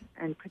using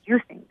and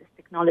producing this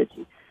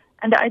technology.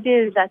 And the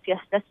idea is that, yes,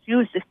 let's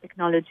use this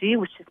technology,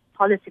 which is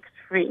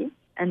politics-free.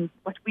 And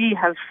what we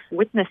have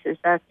witnessed is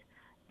that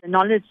the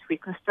knowledge we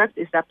construct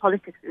is that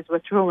politics is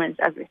what ruins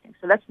everything.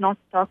 So let's not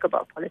talk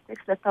about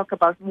politics. Let's talk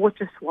about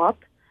water swap.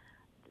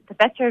 The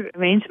better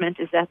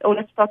arrangement is that,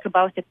 let's talk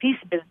about a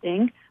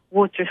peace-building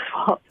water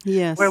swap,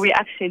 yes, where we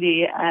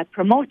actually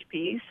promote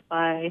peace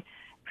by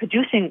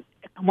producing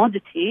a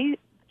commodity,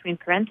 between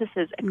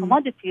parentheses, a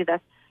commodity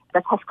that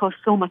has caused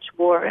so much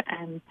war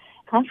and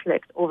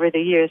conflict over the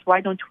years.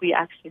 Why don't we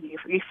actually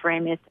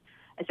reframe it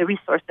as a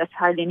resource that's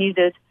highly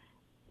needed?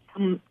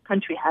 Some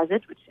country has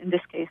it, which in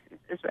this case is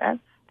Israel,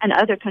 and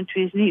other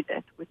countries need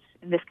it, which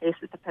in this case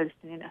is the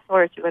Palestinian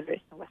Authority, whether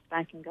it's the West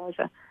Bank and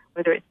Gaza,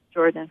 whether it's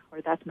Jordan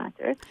for that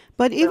matter.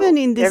 But even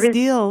in this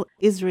deal,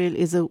 Israel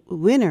is a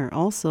winner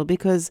also,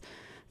 because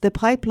the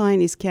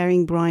pipeline is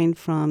carrying brine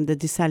from the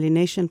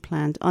desalination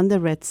plant on the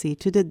Red Sea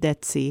to the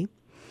Dead Sea.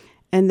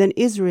 And then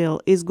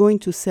Israel is going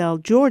to sell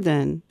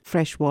Jordan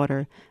fresh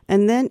water.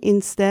 And then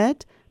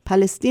instead,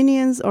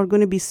 Palestinians are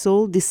going to be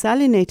sold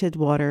desalinated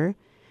water,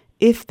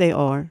 if they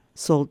are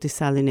sold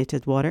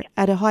desalinated water,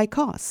 at a high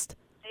cost.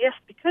 Yes,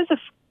 because of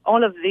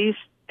all of these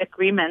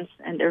agreements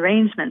and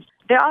arrangements,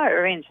 there are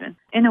arrangements.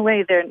 In a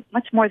way, they're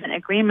much more than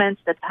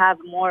agreements that have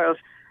more of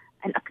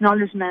an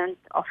acknowledgement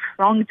of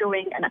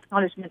wrongdoing, an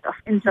acknowledgement of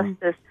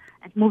injustice,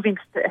 and moving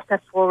a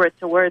step forward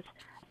towards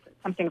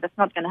something that's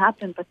not going to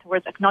happen, but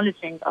towards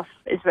acknowledging of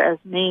Israel's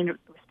main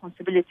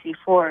responsibility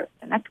for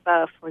the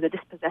Nakba, for the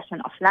dispossession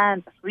of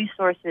land, of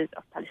resources,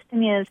 of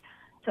Palestinians.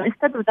 So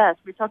instead of that,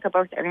 we talk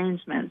about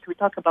arrangements, we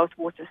talk about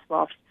water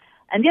swaps.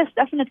 And yes,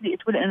 definitely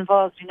it will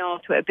involve,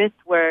 to a bit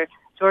where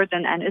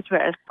Jordan and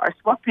Israel are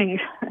swapping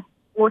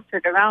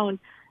water around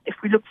if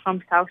we look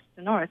from south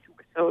to north.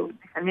 So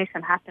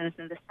desalination happens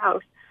in the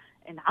south,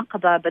 in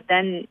Aqaba, but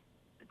then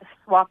the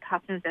swap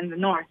happens in the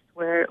north,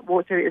 where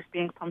water is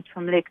being pumped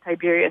from Lake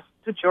Tiberias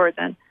to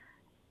Jordan.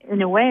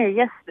 In a way,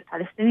 yes, the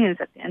Palestinians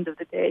at the end of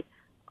the day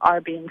are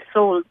being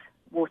sold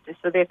water.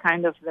 So they're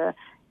kind of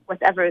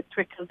whatever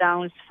trickle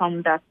downs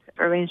from that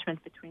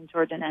arrangement between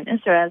Jordan and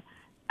Israel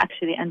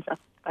actually ends up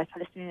by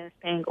Palestinians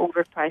paying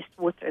overpriced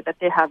water that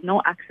they have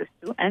no access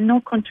to and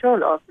no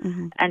control of.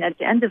 Mm-hmm. And at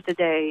the end of the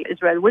day,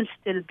 Israel will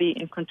still be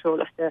in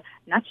control of the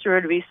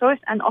natural resource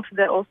and of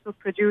the also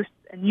produced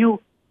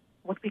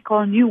what we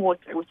call new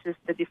water, which is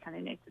the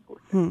desalinated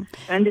water. Mm.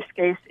 So in this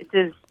case, it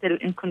is still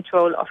in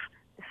control of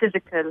the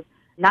physical,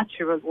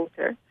 natural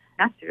water,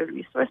 natural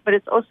resource, but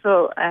it's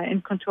also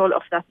in control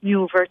of that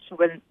new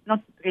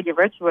not really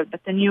virtual,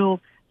 but the new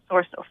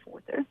source of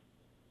water.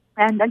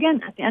 And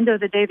again, at the end of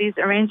the day, these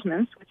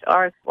arrangements, which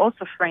are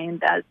also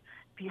framed as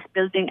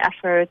peace-building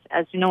efforts,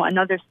 as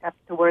another step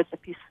towards a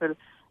peaceful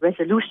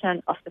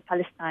resolution of the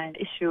Palestine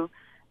issue,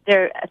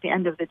 they're, at the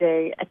end of the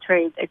day, a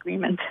trade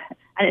agreement.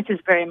 And it is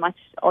very much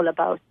all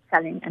about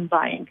selling and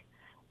buying,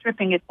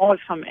 stripping it all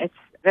from its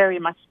very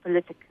much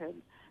political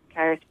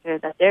character,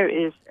 that there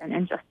is an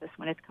injustice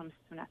when it comes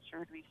to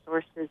natural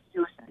resources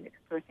use and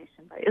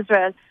exploitation by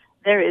Israel.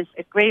 There is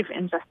a grave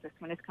injustice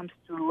when it comes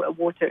to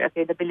water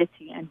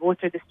availability and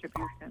water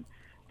distribution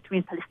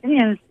between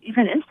Palestinians,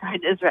 even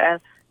inside Israel,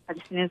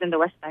 Palestinians in the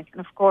West Bank, and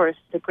of course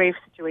the grave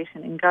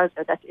situation in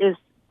Gaza that is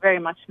very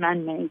much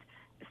man-made.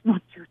 It's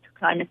not due to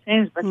climate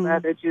change, but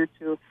rather due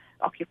to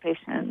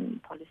occupation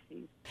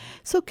policies.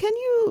 So can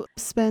you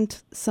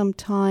spend some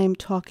time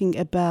talking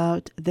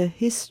about the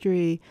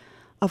history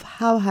of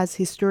how has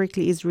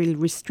historically Israel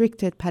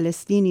restricted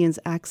Palestinians'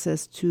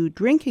 access to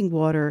drinking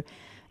water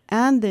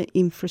and the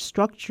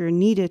infrastructure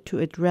needed to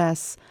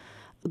address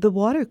the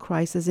water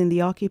crisis in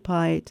the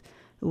occupied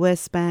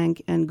West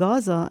Bank and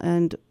Gaza,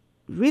 and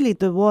really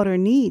the water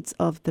needs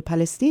of the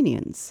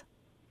Palestinians?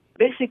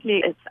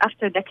 Basically, it's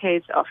after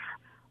decades of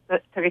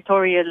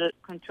territorial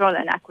control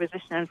and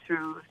acquisition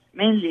through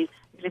mainly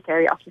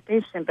military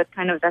occupation, but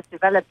kind of that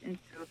developed into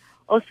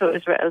also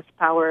Israel's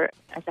power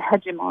as a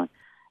hegemon,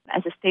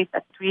 as a state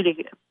that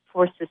really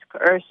forces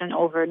coercion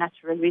over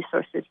natural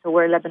resources, so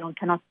where Lebanon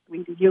cannot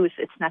really use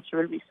its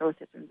natural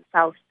resources in the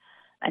south,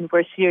 and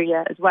where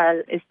Syria as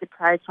well is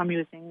deprived from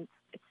using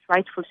its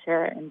rightful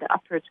share in the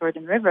upper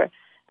Jordan River.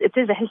 It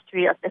is a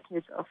history of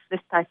decades of this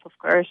type of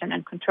coercion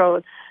and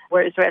control,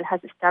 where Israel has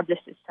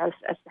established itself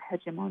as the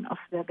hegemon of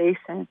the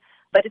basin,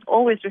 But it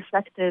always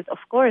reflected, of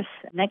course,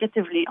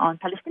 negatively on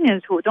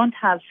Palestinians who don't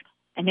have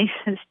a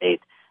nation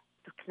state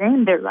to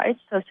claim their rights.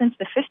 So since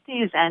the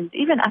 50s and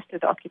even after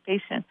the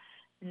occupation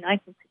in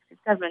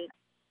 1967,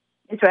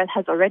 Israel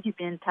has already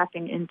been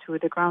tapping into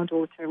the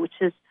groundwater, which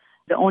is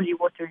the only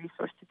water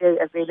resource today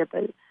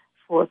available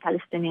for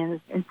Palestinians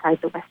inside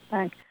the West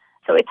Bank.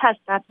 So it has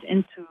tapped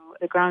into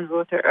the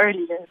groundwater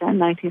earlier than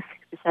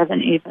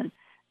 1967 even.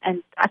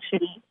 And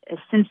actually,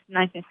 since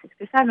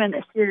 1967,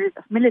 a series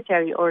of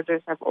military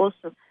orders have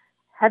also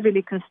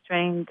heavily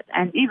constrained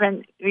and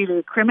even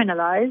really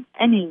criminalized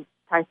any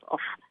type of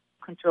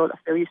control of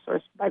the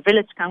resource by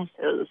village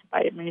councils,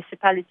 by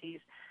municipalities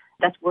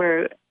that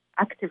were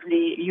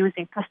actively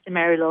using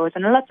customary laws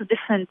and a lot of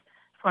different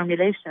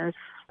formulations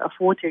of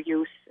water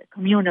use,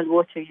 communal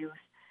water use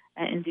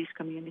in these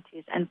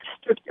communities, and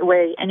stripped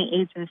away any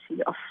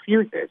agency of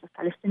users, of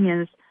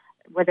Palestinians,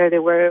 whether they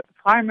were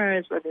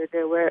farmers, whether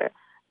they were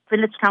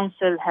village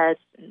council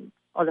heads, and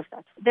all of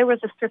that. There was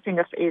a stripping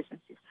of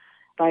agencies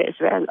by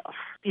Israel of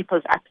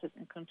people's access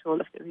and control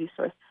of the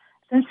resource.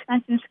 Since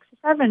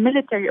 1967,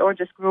 military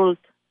orders ruled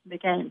the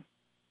game,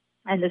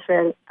 and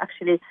Israel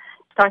actually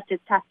started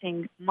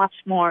tapping much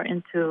more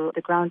into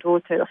the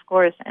groundwater, of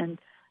course, and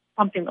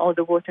pumping all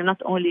the water not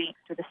only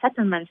to the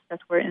settlements that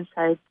were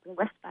inside the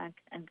West Bank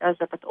and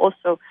Gaza, but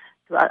also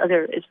to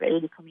other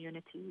Israeli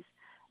communities.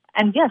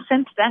 And yes,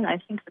 since then, I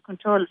think the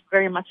control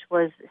very much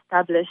was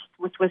established,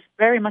 which was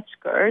very much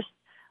coerced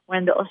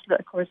when the Oslo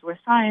Accords were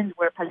signed,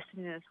 where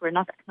Palestinians were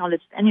not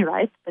acknowledged any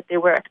rights, but they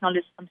were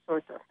acknowledged some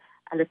sort of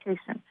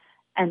allocation.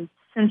 And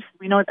since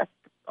we know that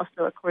the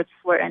Oslo Accords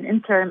were an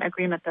interim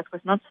agreement that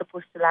was not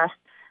supposed to last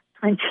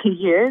 20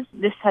 years,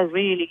 this has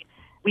really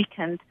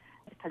weakened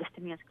the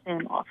Palestinians'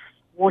 claim of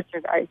water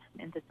rights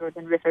in the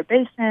Jordan River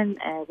Basin,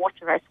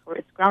 water rights for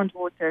its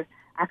groundwater,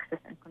 access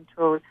and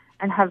control,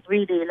 and have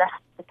really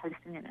left the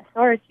Palestinian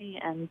Authority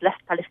and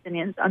left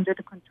Palestinians under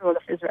the control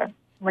of Israel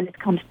when it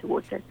comes to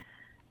water.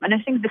 And I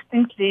think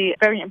distinctly,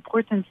 very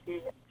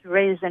importantly, to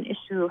raise an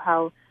issue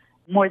how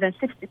more than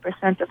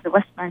 60% of the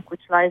West Bank,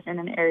 which lies in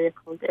an area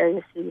called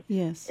Area C,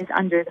 Yes. is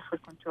under the full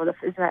control of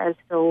Israel.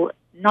 So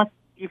not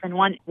even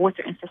one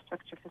water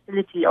infrastructure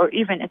facility or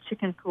even a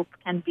chicken coop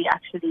can be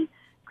actually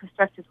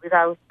constructed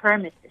without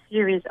permits, a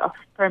series of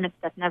permits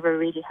that never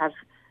really have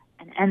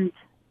an end.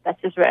 That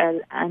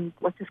Israel and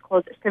what is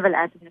called civil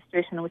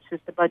administration, which is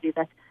the body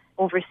that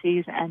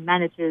oversees and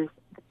manages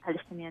the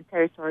Palestinian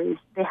territories,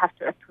 they have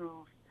to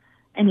approve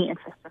any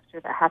infrastructure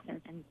that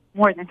happens in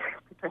more than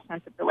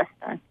 60% of the West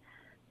Bank.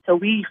 So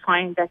we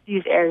find that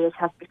these areas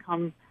have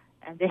become,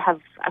 and they have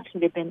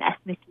actually been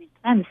ethnically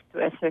cleansed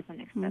to a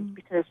certain extent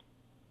because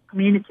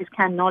communities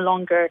can no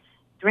longer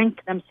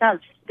drink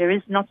themselves. There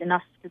is not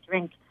enough to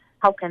drink.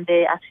 How can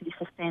they actually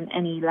sustain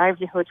any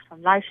livelihood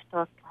from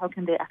livestock? How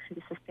can they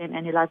actually sustain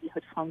any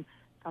livelihood from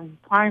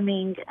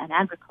farming and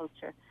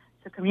agriculture?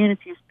 So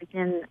communities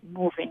begin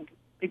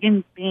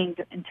being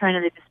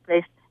internally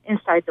displaced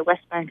inside the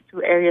West Bank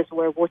to areas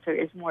where water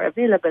is more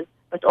available.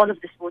 But all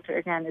of this water,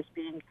 again, is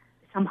being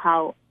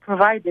somehow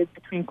provided,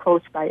 between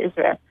quotes, by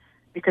Israel,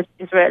 because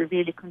Israel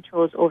really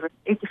controls over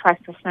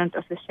 85%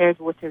 of the shared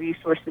water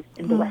resources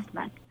in the West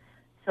Bank.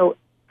 So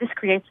this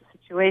creates a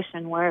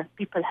situation where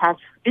people have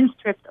been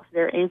stripped of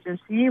their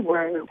agency,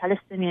 where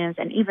Palestinians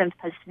and even the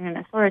Palestinian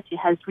Authority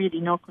has really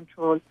no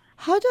control.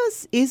 How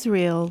does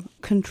Israel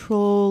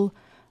control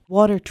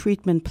water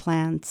treatment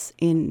plants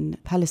in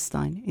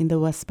Palestine, in the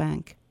West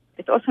Bank?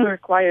 It also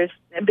requires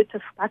a bit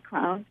of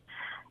background.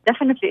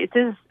 Definitely, it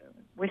is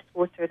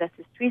wastewater that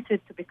is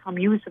treated to become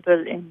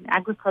usable in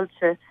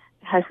agriculture.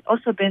 It has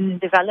also been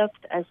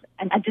developed as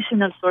an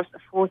additional source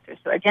of water.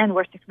 So again,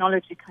 where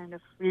technology kind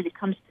of really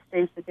comes to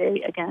save the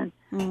day again.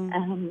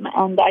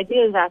 And the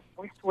idea is that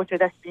wastewater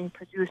that's being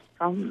produced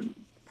from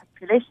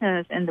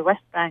populations in the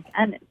West Bank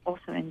and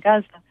also in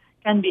Gaza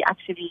can be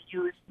actually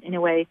used in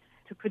a way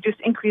to produce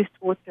increased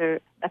water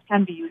that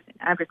can be used in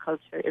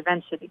agriculture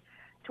eventually.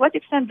 To what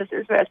extent does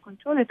Israel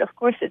control it? Of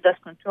course it does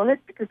control it,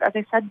 because as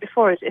I said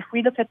before, if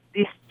we look at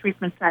these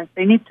treatment plants,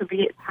 they need to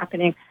be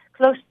happening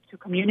close to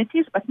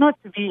communities, but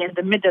not to be in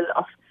the middle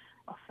of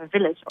a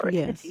village or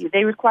a city.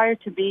 They require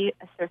to be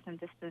a certain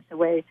distance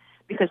away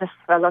because of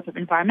a lot of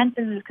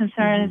environmental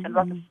concerns, a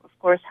lot of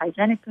course,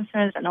 hygienic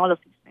concerns, and all of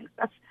these things.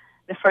 That's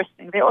the first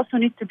thing. They also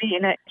need to be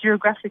in a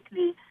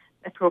geographically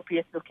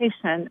appropriate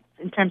location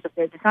in terms of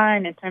their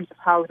design, in terms of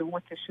how the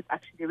water should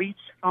actually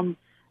reach from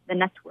the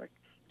network.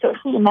 So if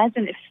we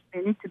imagine if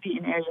they need to be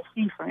in Area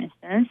C, for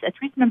instance, a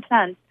treatment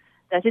plant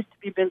that is to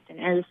be built in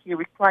Area C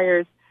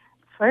requires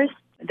first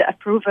the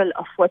approval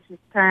of what is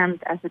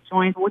termed as a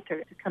joint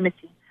water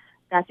committee.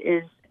 That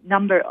is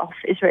number of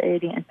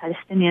Israeli and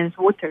Palestinian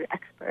water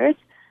experts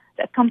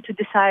that come to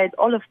decide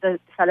all of the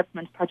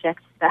development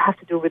projects that have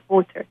to do with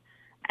water.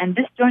 And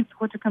this joint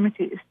water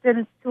committee is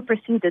still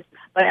superseded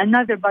by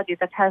another body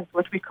that has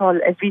what we call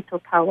a veto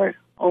power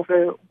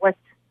over what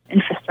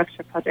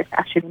infrastructure project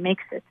actually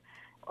makes it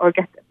or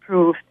gets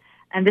approved.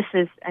 And this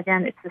is,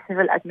 again, it's the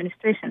civil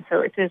administration. So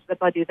it is the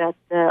body that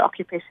the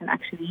occupation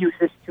actually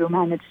uses to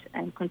manage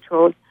and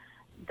control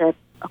the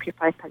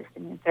occupied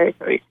Palestinian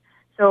territories.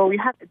 So we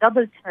have a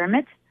double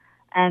permit.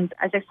 And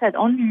as I said,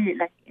 only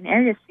like in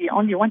Area C,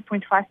 only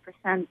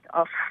 1.5%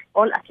 of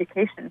all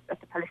applications that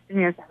the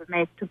Palestinians have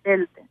made to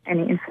build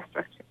any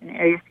infrastructure in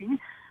Area C,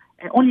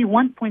 and only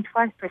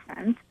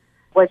 1.5%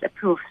 was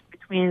approved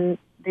between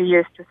the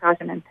years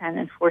 2010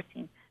 and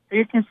 14. So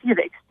you can see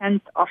the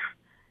extent of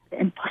the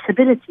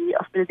impossibility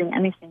of building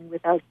anything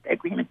without the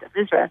agreement of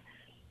Israel.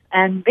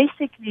 And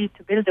basically,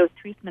 to build those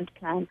treatment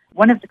plants,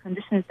 one of the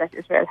conditions that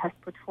Israel has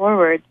put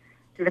forward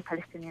to the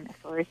Palestinian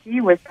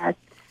Authority was that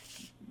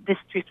this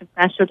treatment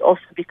plant should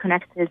also be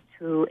connected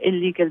to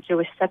illegal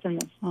Jewish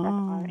settlements that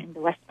are in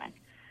the West Bank.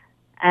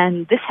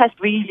 And this has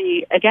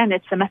really, again,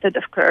 it's a method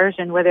of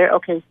coercion, whether,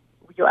 okay,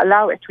 you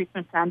allow a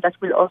treatment plant that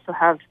will also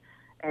have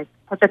a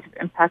positive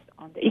impact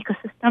on the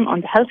ecosystem,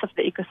 on the health of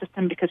the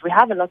ecosystem, because we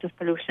have a lot of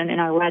pollution in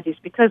our wadis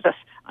because of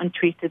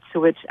untreated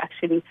sewage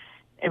actually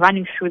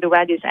running through the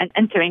wadis and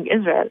entering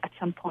Israel at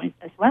some point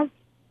as well.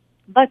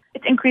 But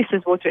it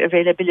increases water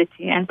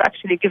availability and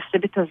actually gives a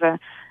bit of a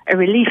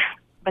relief,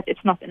 but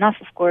it's not enough,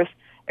 of course,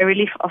 a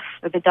relief of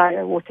the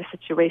dire water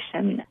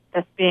situation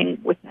that's being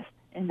witnessed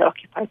in the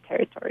occupied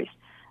territories.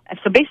 And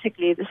so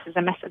basically, this is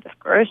a method of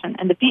coercion.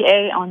 And the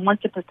PA on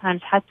multiple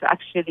times had to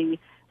actually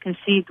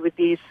concede with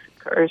these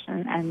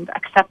coercion and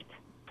accept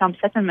some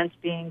settlements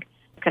being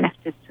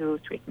connected to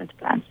treatment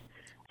plants.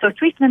 So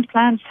treatment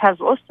plants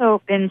have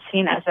also been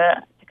seen as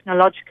a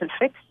technological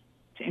fix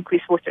to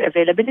increase water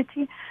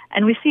availability.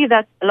 And we see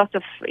that a lot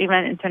of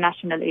even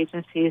international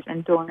agencies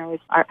and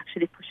donors are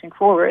actually pushing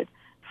forward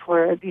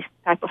for these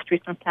type of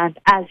treatment plants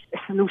as a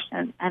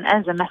solution and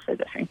as a method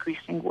of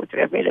increasing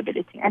water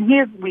availability. And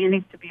here we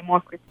need to be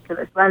more critical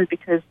as well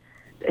because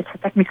it's a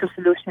technical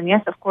solution.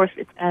 Yes, of course,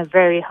 it's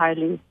very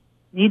highly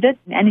needed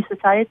in any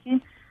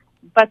society,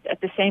 but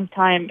at the same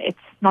time,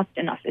 it's not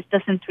enough. It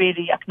doesn't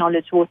really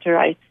acknowledge water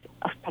rights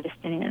of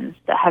Palestinians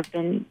that have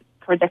been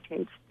for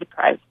decades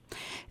deprived.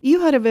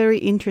 You had a very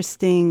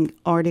interesting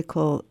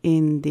article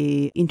in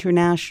the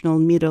International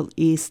Middle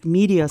East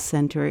Media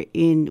Center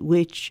in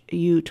which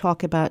you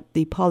talk about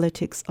the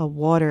politics of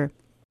water.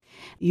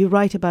 You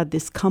write about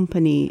this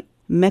company,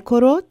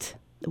 Mekorot,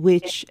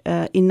 which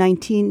in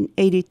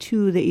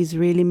 1982, the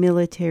Israeli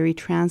military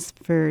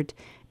transferred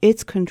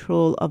its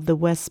control of the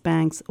West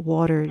Bank's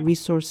water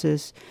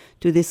resources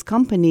to this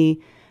company,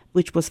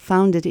 which was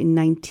founded in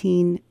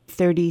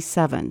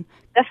 1937.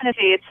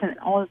 Definitely, it's an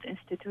old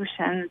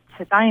institution. It's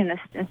a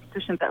Zionist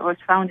institution that was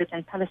founded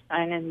in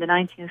Palestine in the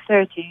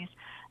 1930s.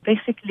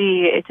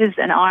 Basically, it is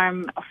an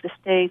arm of the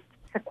state,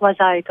 a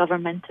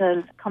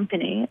quasi-governmental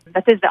company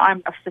that is the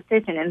arm of the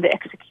state in the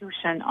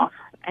execution of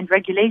and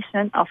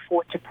regulation of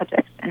water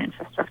projects and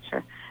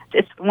infrastructure.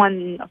 It's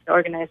one of the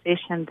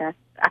organizations that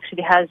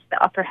actually has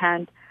the upper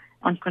hand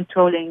on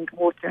controlling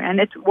water. And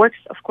it works,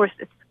 of course,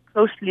 it's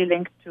closely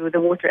linked to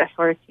the Water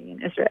Authority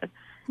in Israel.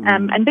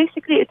 And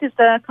basically, it is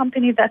the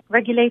company that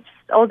regulates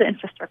all the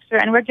infrastructure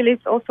and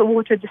regulates also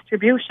water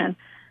distribution.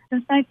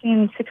 Since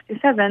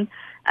 1967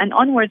 and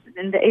onwards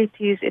in the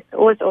 80s, it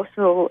was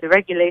also the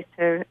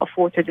regulator of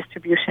water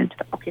distribution to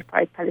the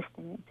occupied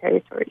Palestinian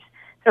territories.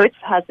 So it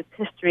has its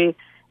history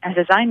as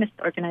a Zionist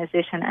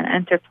organization and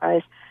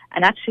enterprise,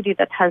 and actually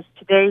that has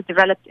today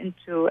developed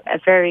into a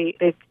very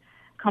big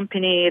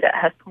company that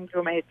has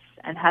conglomerates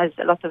and has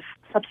a lot of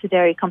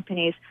subsidiary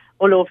companies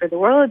all over the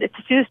world. It's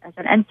used as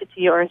an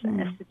entity or as an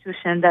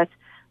institution that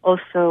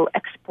also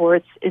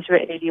exports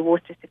Israeli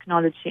water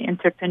technology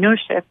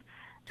entrepreneurship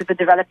to the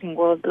developing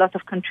world. A lot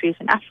of countries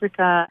in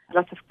Africa, a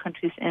lot of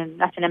countries in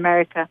Latin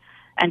America,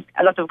 and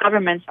a lot of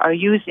governments are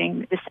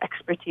using this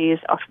expertise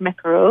of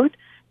Mekorot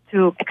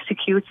to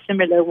execute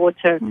similar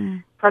water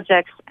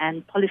projects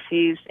and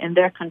policies in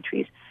their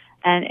countries.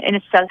 And in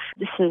itself,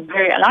 this is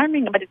very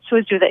alarming, but it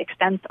shows you the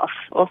extent of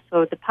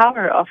also the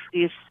power of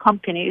these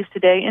companies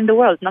today in the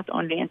world, not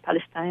only in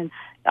Palestine.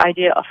 The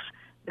idea of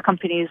the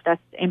companies that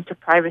aim to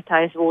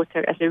privatize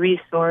water as a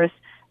resource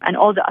and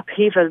all the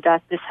upheaval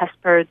that this has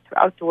spurred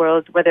throughout the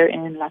world, whether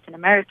in Latin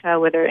America,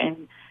 whether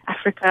in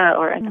Africa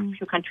or in a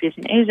few countries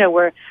in Asia,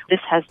 where this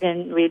has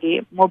been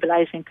really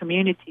mobilizing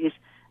communities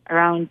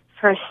around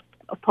first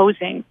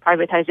opposing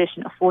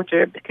privatization of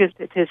water because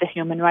it is a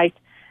human right,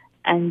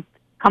 and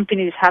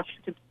companies have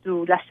to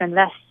do less and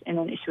less in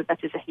an issue that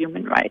is a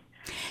human right.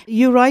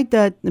 You write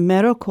that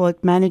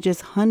Mekorot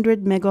manages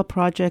 100 mega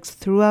projects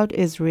throughout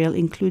Israel,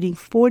 including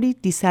 40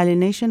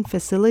 desalination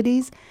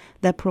facilities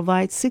that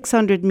provide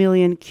 600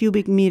 million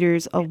cubic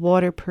meters of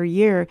water per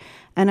year.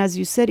 And as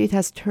you said, it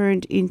has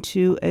turned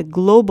into a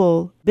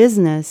global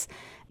business.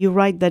 You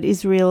write that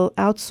Israel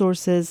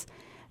outsources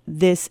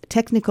this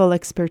technical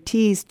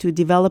expertise to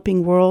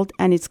developing world,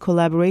 and its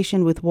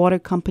collaboration with water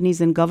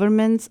companies and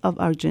governments of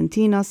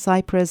Argentina,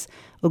 Cyprus,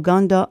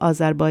 Uganda,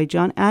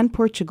 Azerbaijan, and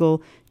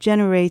Portugal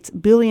generates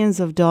billions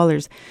of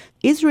dollars.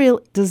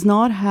 Israel does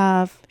not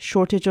have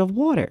shortage of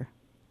water.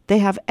 They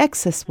have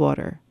excess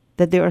water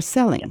that they are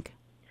selling.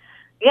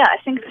 Yeah,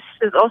 I think this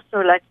is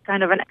also like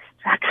kind of an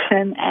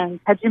extraction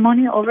and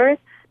hegemony over it,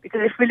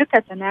 because if we look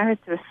at the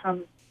narrative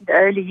from the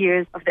early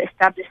years of the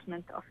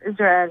establishment of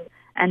Israel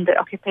and the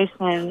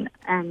occupation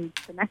and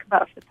the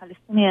Nakba of the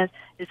Palestinians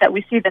is that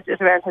we see that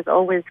Israel has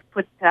always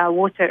put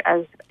water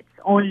as its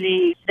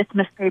only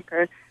litmus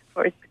paper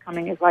for it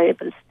becoming a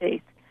viable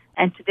state.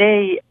 And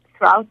today,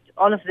 throughout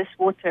all of this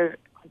water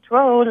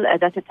control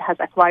that it has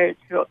acquired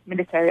through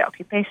military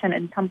occupation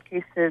in some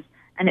cases,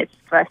 and its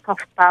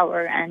soft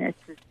power and its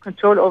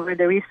control over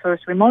the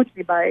resource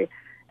remotely by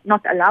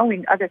not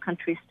allowing other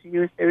countries to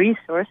use the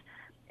resource,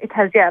 it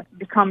has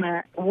become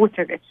a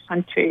water-rich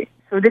country.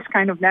 So this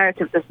kind of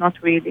narrative does not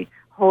really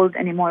hold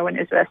anymore when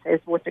Israel says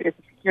water is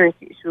a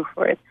security issue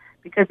for it,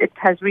 because it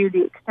has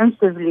really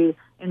extensively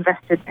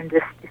invested in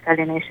this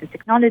desalination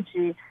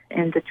technology,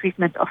 in the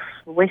treatment of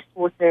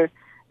wastewater,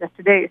 that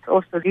today it's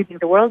also leading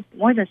the world.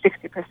 More than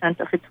 60%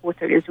 of its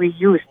water is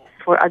reused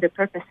for other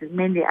purposes,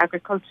 mainly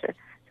agriculture.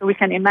 So we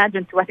can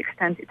imagine to what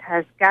extent it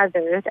has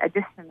gathered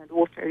additional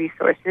water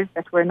resources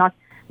that were not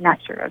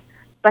natural.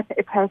 But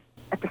it has,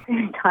 at the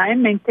same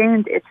time,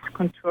 maintained its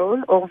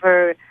control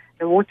over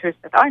the waters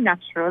that are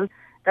natural,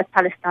 that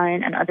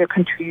Palestine and other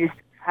countries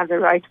have the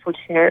rightful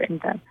share in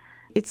them.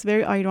 It's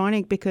very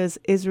ironic because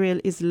Israel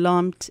is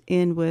lumped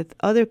in with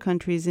other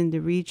countries in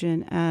the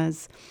region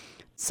as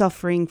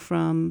suffering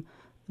from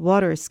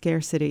water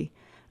scarcity,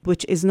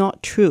 which is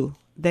not true.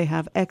 They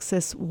have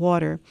excess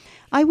water.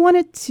 I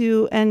wanted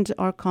to end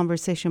our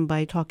conversation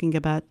by talking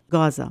about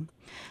Gaza.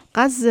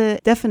 Gaza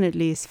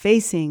definitely is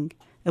facing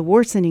a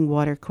worsening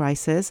water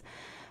crisis,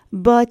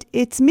 but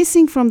it's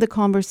missing from the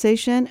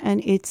conversation,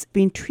 and it's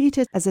been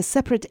treated as a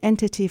separate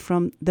entity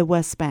from the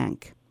West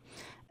Bank,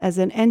 as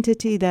an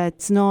entity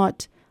that's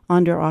not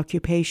under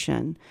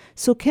occupation.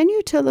 So can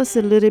you tell us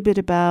a little bit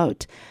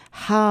about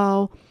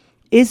how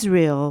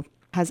Israel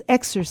has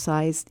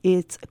exercised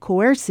its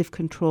coercive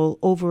control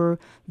over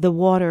the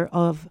water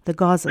of the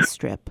Gaza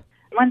Strip?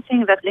 One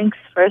thing that links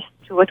first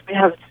to what we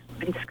have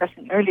been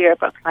discussing earlier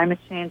about climate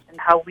change and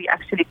how we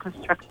actually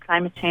construct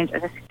climate change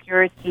as a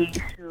security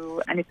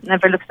issue, and it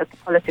never looks at the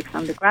politics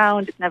on the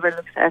ground, it never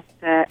looks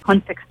at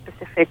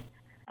context-specific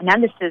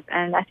analysis.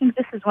 And I think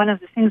this is one of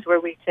the things where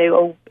we say,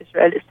 oh,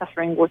 Israel is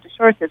suffering water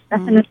shortage.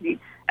 Definitely,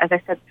 as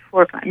I said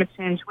before, climate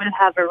change will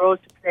have a role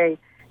to play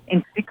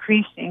in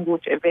decreasing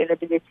water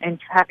availability and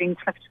having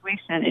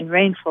fluctuation in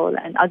rainfall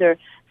and other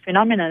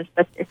phenomena,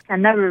 but it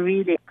can never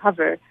really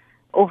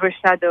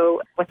overshadow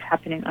what's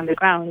happening on the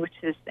ground, which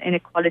is the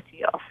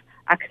inequality of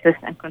access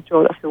and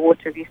control of the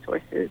water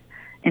resources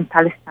in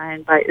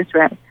Palestine by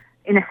Israel.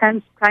 In a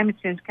sense, climate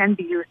change can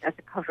be used as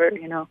a cover,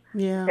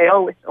 say,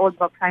 oh, it's all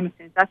about climate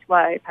change. That's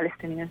why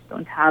Palestinians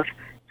don't have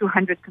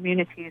 200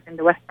 communities in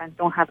the West Bank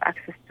don't have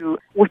access to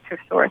water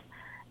source.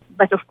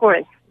 But of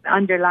course, the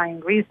underlying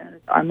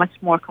reasons are much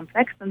more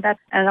complex than that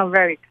and are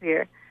very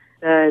clear.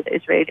 The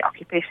Israeli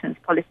occupation's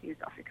policies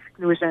of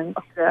exclusion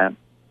of the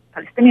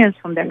Palestinians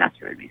from their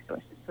natural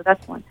resources. So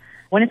that's one.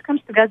 When it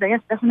comes to Gaza,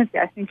 yes, definitely,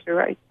 I think you're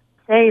right.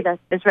 Say that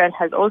Israel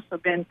has also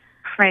been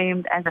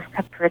framed as a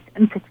separate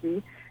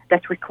entity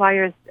that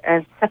requires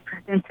a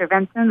separate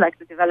intervention, like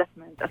the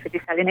development of a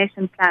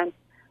desalination plant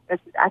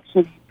that would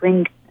actually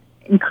bring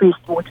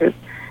increased waters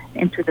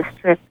into the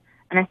strip.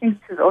 And I think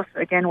this is also,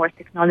 again, where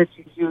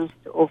technology is used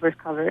to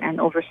overcover and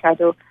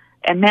overshadow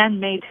a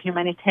man-made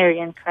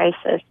humanitarian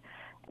crisis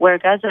where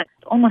Gaza,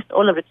 almost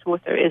all of its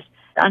water is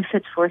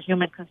unfit for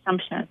human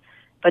consumption.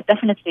 But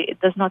definitely it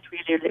does not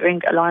really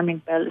ring alarming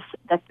bells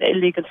that the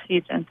illegal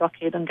siege and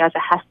blockade on Gaza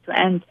has to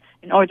end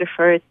in order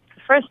for it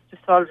first to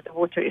solve the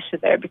water issue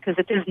there, because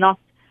it is not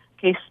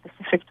case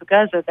specific to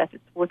Gaza that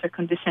its water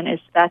condition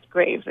is that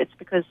grave. It's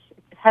because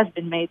it has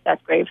been made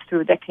that grave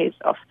through decades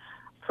of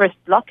first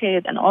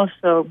blockade and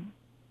also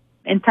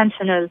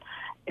intentional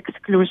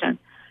exclusion.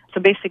 So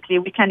basically,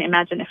 we can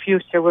imagine a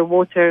future where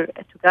water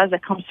to Gaza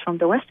comes from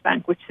the West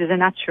Bank, which is a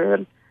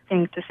natural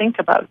thing to think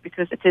about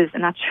because it is a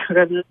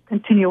natural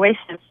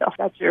continuation of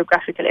that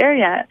geographical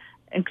area,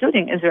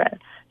 including Israel.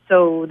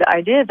 So the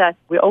idea that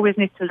we always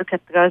need to look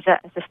at Gaza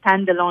as a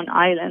standalone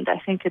island, I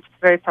think it's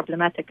very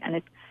problematic and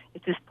it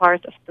is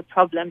part of the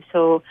problem.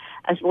 So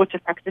as water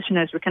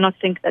practitioners, we cannot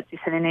think that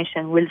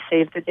desalination will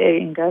save the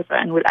day in Gaza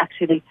and will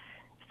actually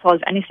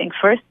solve anything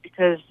first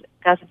because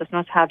Gaza does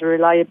not have a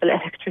reliable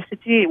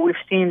electricity. We've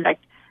seen like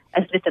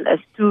as little as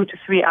 2 to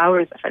 3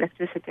 hours of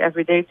electricity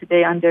every day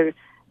today under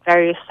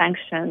various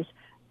sanctions.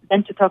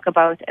 Then to talk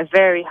about a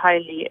very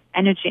highly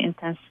energy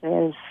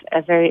intensive,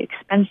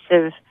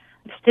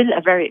 still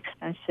a very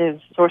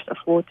expensive source of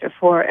water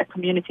for a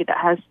community that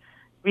has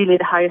really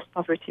the highest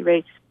poverty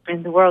rates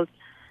in the world.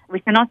 We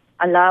cannot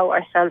allow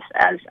ourselves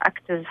as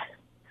active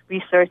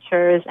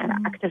researchers and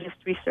activist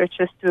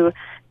researchers to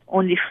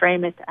only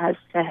frame it as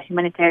a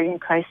humanitarian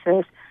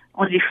crisis,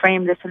 only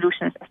frame the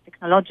solutions as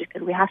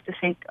technological. We have to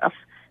think of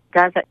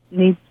Gaza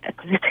needs a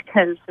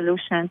political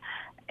solution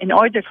in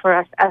order for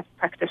us as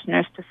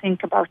practitioners to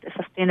think about a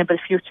sustainable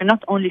future,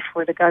 not only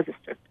for the Gaza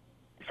Strip,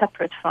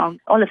 separate from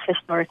all of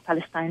North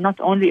Palestine, not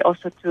only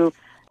also to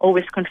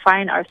always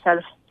confine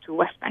ourselves to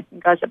West Bank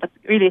and Gaza, but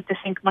really to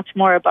think much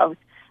more about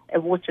a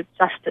water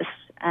justice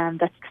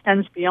that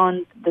extends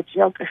beyond the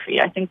geography.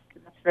 I think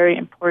that's very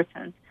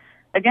important.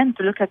 Again,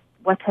 to look at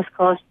what has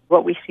caused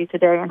what we see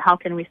today, and how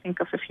can we think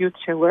of a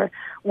future where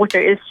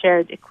water is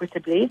shared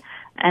equitably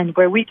and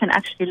where we can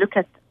actually look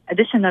at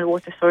additional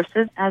water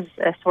sources as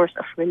a source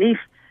of relief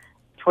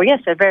for,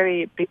 yes, a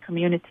very big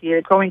community,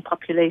 growing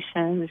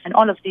populations, and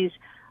all of these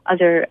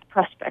other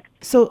prospects.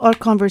 So our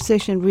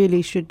conversation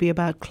really should be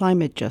about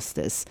climate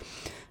justice,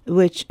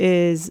 which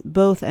is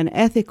both an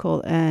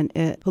ethical and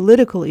a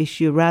political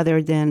issue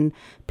rather than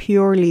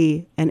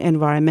purely an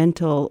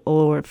environmental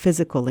or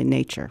physical in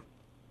nature.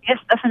 Yes,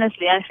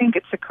 definitely. I think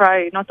it's a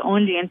cry not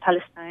only in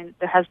Palestine.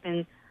 There has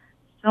been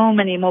so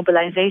many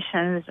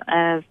mobilizations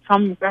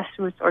from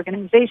grassroots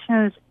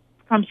organizations,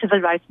 from civil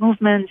rights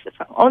movements,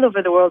 from all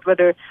over the world,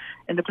 whether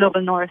in the global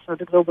north or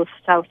the global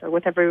south or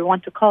whatever we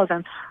want to call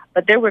them.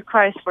 But there were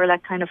cries for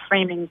kind of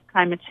framing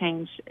climate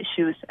change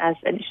issues as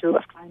an issue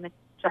of climate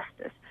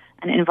justice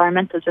and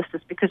environmental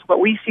justice, because what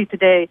we see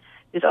today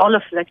is all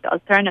of the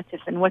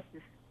alternatives, and what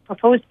is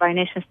proposed by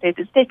nation states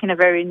is taking a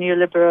very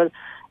neoliberal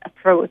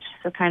approach,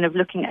 so kind of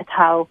looking at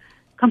how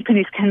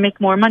companies can make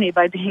more money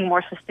by being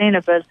more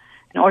sustainable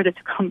in order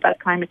to combat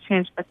climate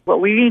change. But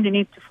what we really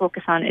need to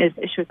focus on is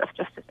issues of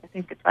justice. I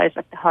think it lies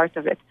at the heart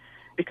of it,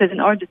 because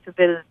in order to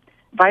build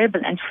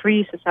viable and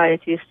free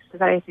societies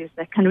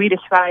that can really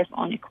thrive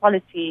on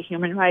equality,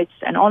 human rights,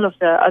 and all of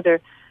the other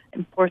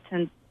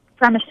important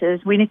premises,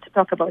 we need to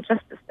talk about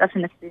justice,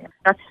 definitely.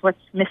 That's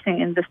what's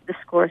missing in this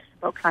discourse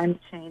about climate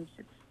change.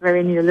 It's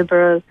very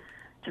neoliberal.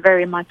 It's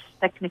very much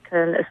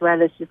technical as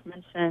well, as you've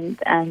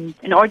mentioned. And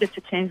in order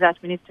to change that,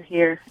 we need to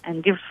hear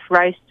and give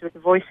rise to the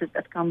voices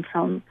that come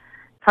from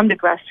the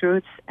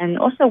grassroots and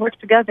also work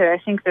together. I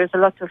think there's a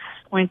lot of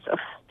points of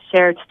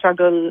shared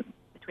struggle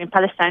between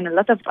Palestine and a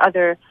lot of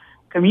other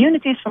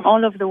communities from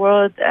all over the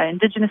world,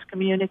 indigenous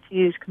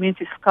communities,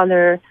 communities of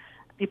color,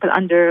 people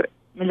under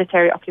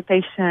military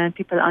occupation,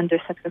 people under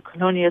settler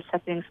colonial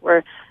settings,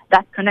 where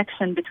that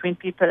connection between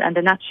people and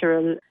the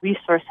natural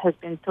resource has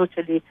been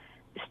totally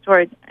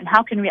destroyed. And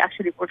how can we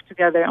actually work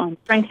together on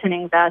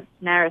strengthening that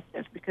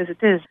narrative? Because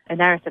it is a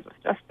narrative of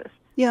justice.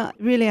 Yeah,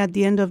 really, at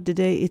the end of the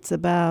day, it's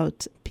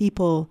about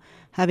people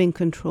having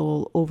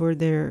control over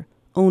their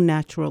own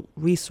natural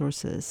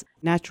resources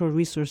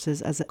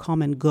as a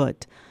common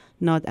good,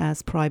 not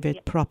as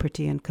private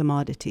property and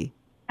commodity.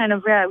 Kind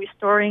of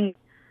restoring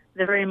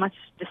the very much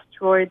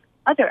destroyed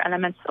other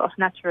elements of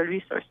natural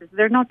resources.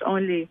 They're not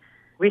only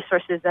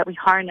resources that we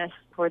harness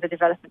for the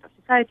development of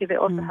society, they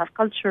also have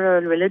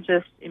cultural,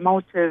 religious,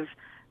 emotive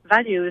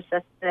values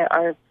that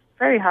are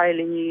very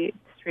highly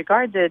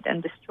disregarded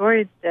and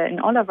destroyed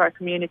in all of our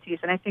communities.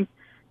 And I think,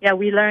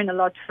 we learn a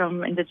lot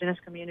from indigenous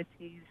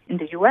communities in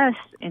the U.S.,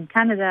 in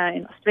Canada,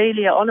 in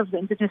Australia, all of the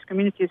indigenous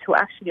communities who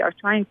actually are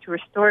trying to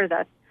restore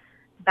that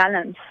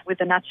balance with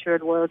the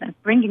natural world and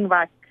bringing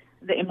back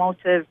the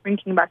emotive,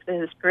 bringing back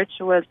the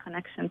spiritual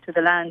connection to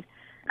the land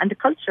and the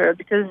culture,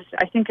 because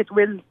I think it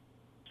will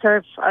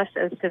serve us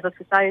as civil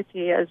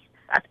society, as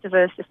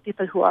activists, as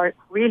people who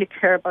really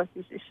care about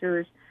these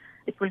issues.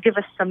 It will give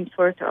us some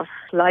sort of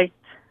light,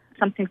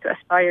 something to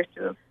aspire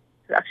to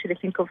actually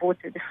think of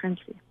water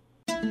differently.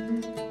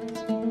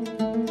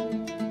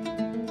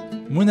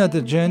 Muna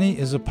Dajani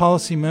is a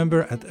policy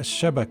member at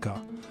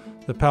Al-Shabaka,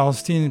 the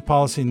Palestinian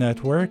Policy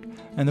Network,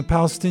 and a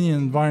Palestinian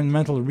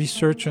environmental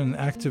researcher and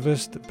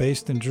activist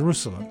based in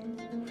Jerusalem.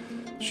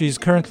 She is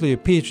currently a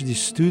PhD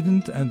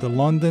student at the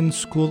London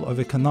School of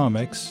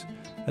Economics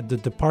at the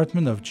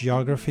Department of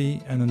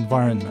Geography and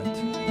Environment.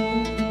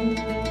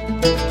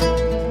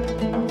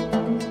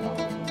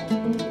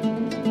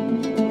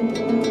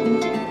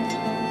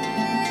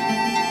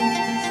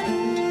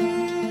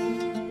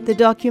 The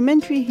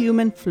documentary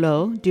Human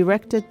Flow,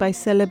 directed by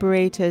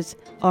celebrated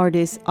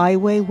artist Ai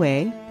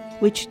Weiwei,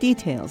 which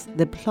details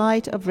the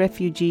plight of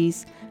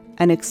refugees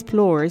and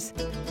explores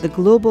the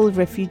global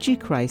refugee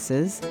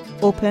crisis,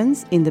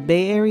 opens in the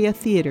Bay Area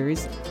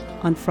theaters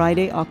on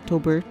Friday,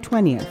 October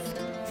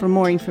 20th. For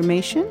more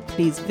information,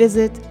 please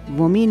visit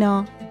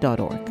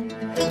womena.org.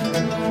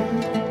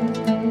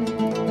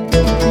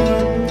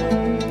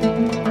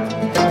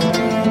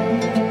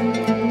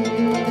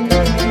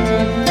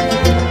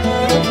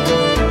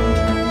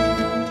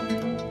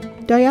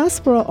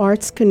 Diaspora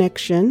Arts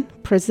Connection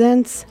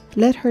presents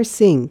Let Her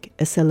Sing,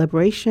 a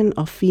celebration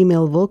of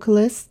female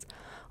vocalists,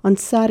 on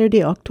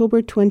Saturday,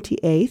 October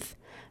 28th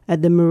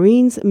at the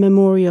Marines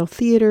Memorial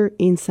Theater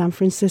in San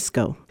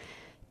Francisco.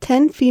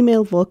 10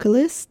 female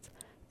vocalists,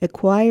 a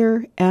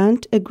choir,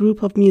 and a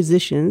group of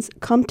musicians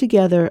come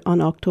together on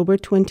October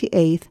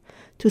 28th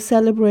to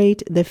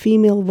celebrate the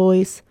female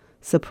voice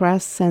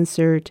suppressed,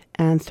 censored,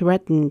 and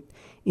threatened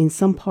in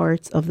some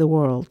parts of the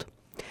world.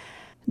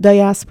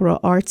 Diaspora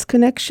Arts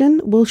Connection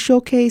will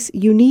showcase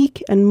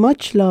unique and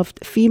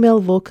much-loved female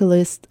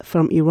vocalists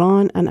from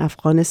Iran and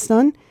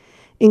Afghanistan,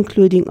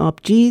 including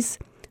Abjeez,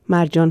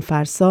 Marjan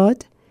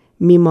Farsad,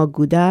 Mima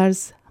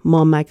Gudarz,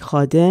 Mamak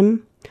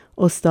Khadem,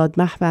 Ostad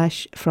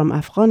Mahvash from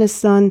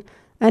Afghanistan,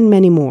 and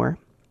many more.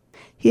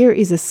 Here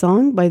is a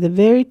song by the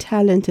very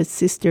talented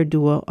sister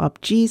duo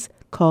Abjeez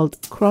called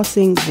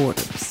Crossing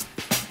Borders.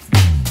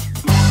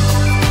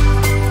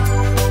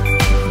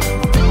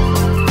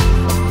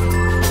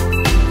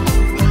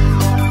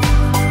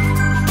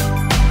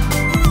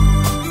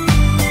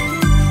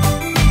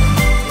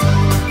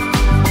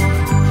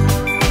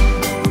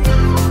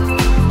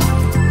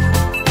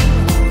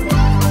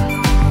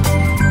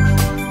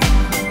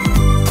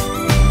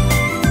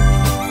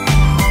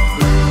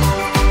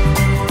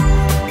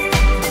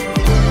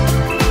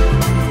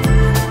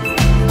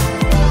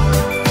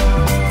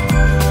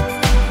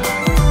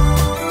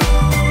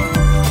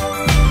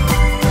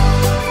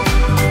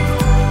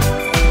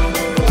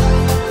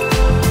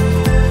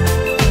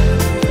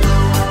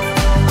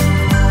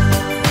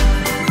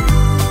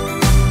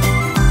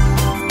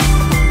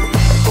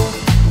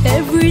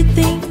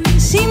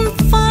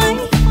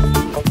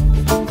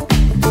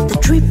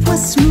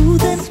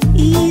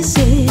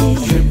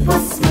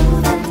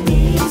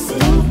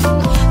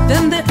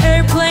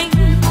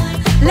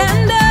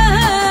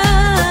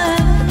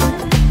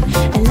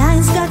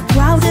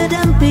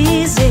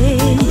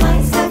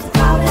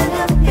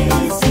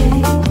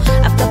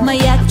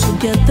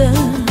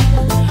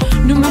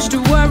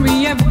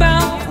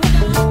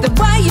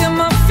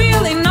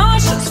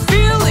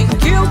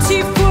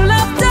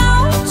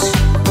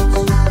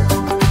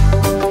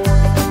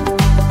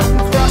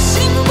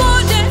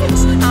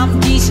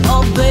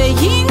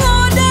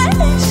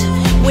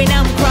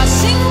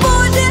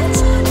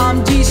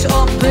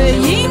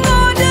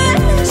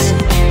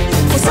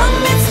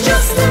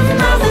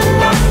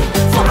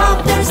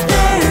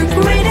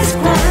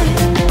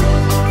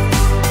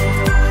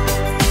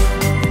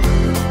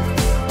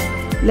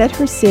 Let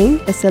Her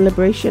Sing, a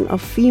celebration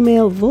of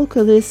female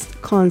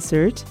vocalist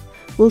concert,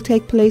 will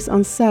take place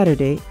on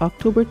Saturday,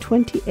 October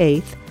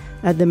 28th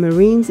at the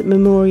Marines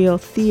Memorial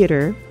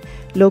Theater,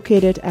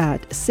 located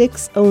at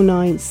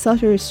 609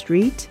 Sutter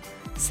Street,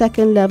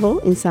 second level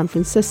in San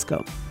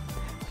Francisco.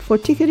 For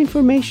ticket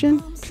information,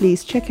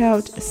 please check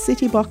out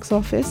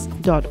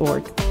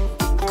cityboxoffice.org.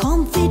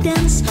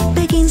 Confidence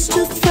begins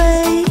to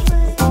fade.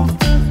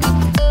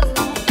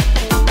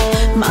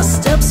 My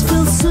steps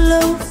feel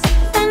slow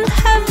and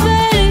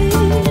heavy.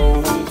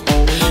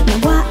 Now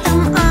why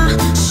am I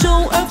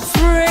so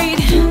afraid?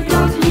 You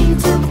don't need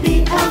to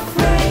be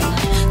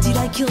afraid. Did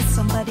I kill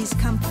somebody's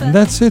comfort? And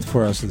that's it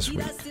for us this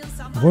week.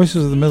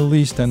 Voices of the Middle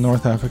East and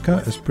North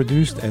Africa is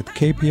produced at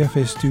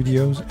KPFA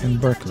Studios in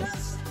Berkeley.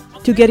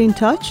 To get in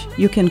touch,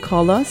 you can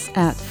call us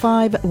at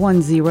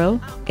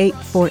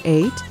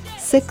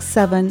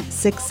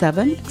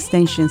 510-848-6767,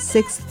 extension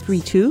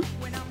 632,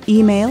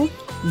 email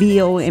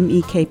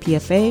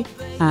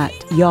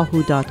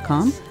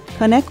vomekpfa@yahoo.com.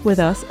 Connect with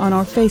us on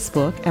our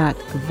Facebook at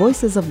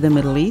Voices of the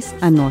Middle East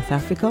and North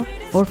Africa,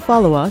 or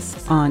follow us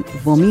on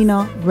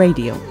Vomina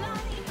Radio.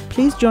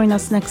 Please join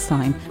us next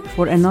time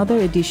for another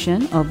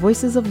edition of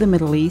Voices of the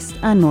Middle East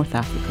and North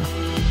Africa.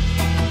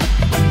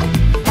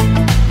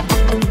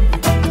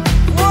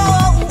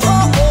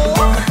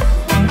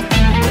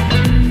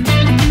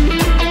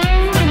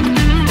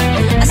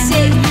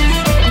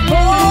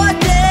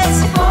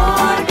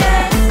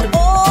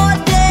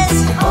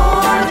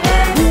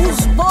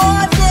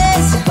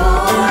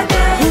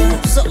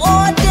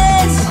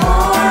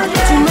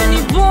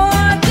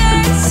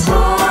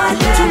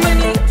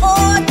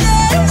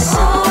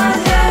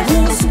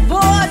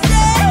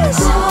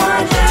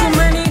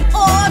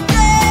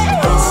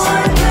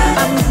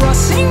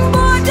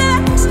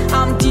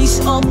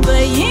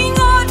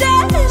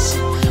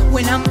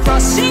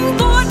 Crossing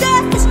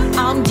borders,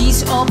 I'm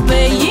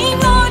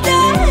disobeying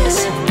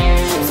orders.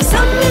 For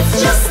some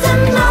it's just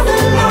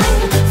another line,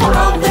 for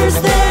others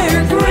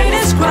their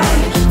greatest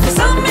crime. For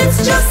some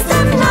it's just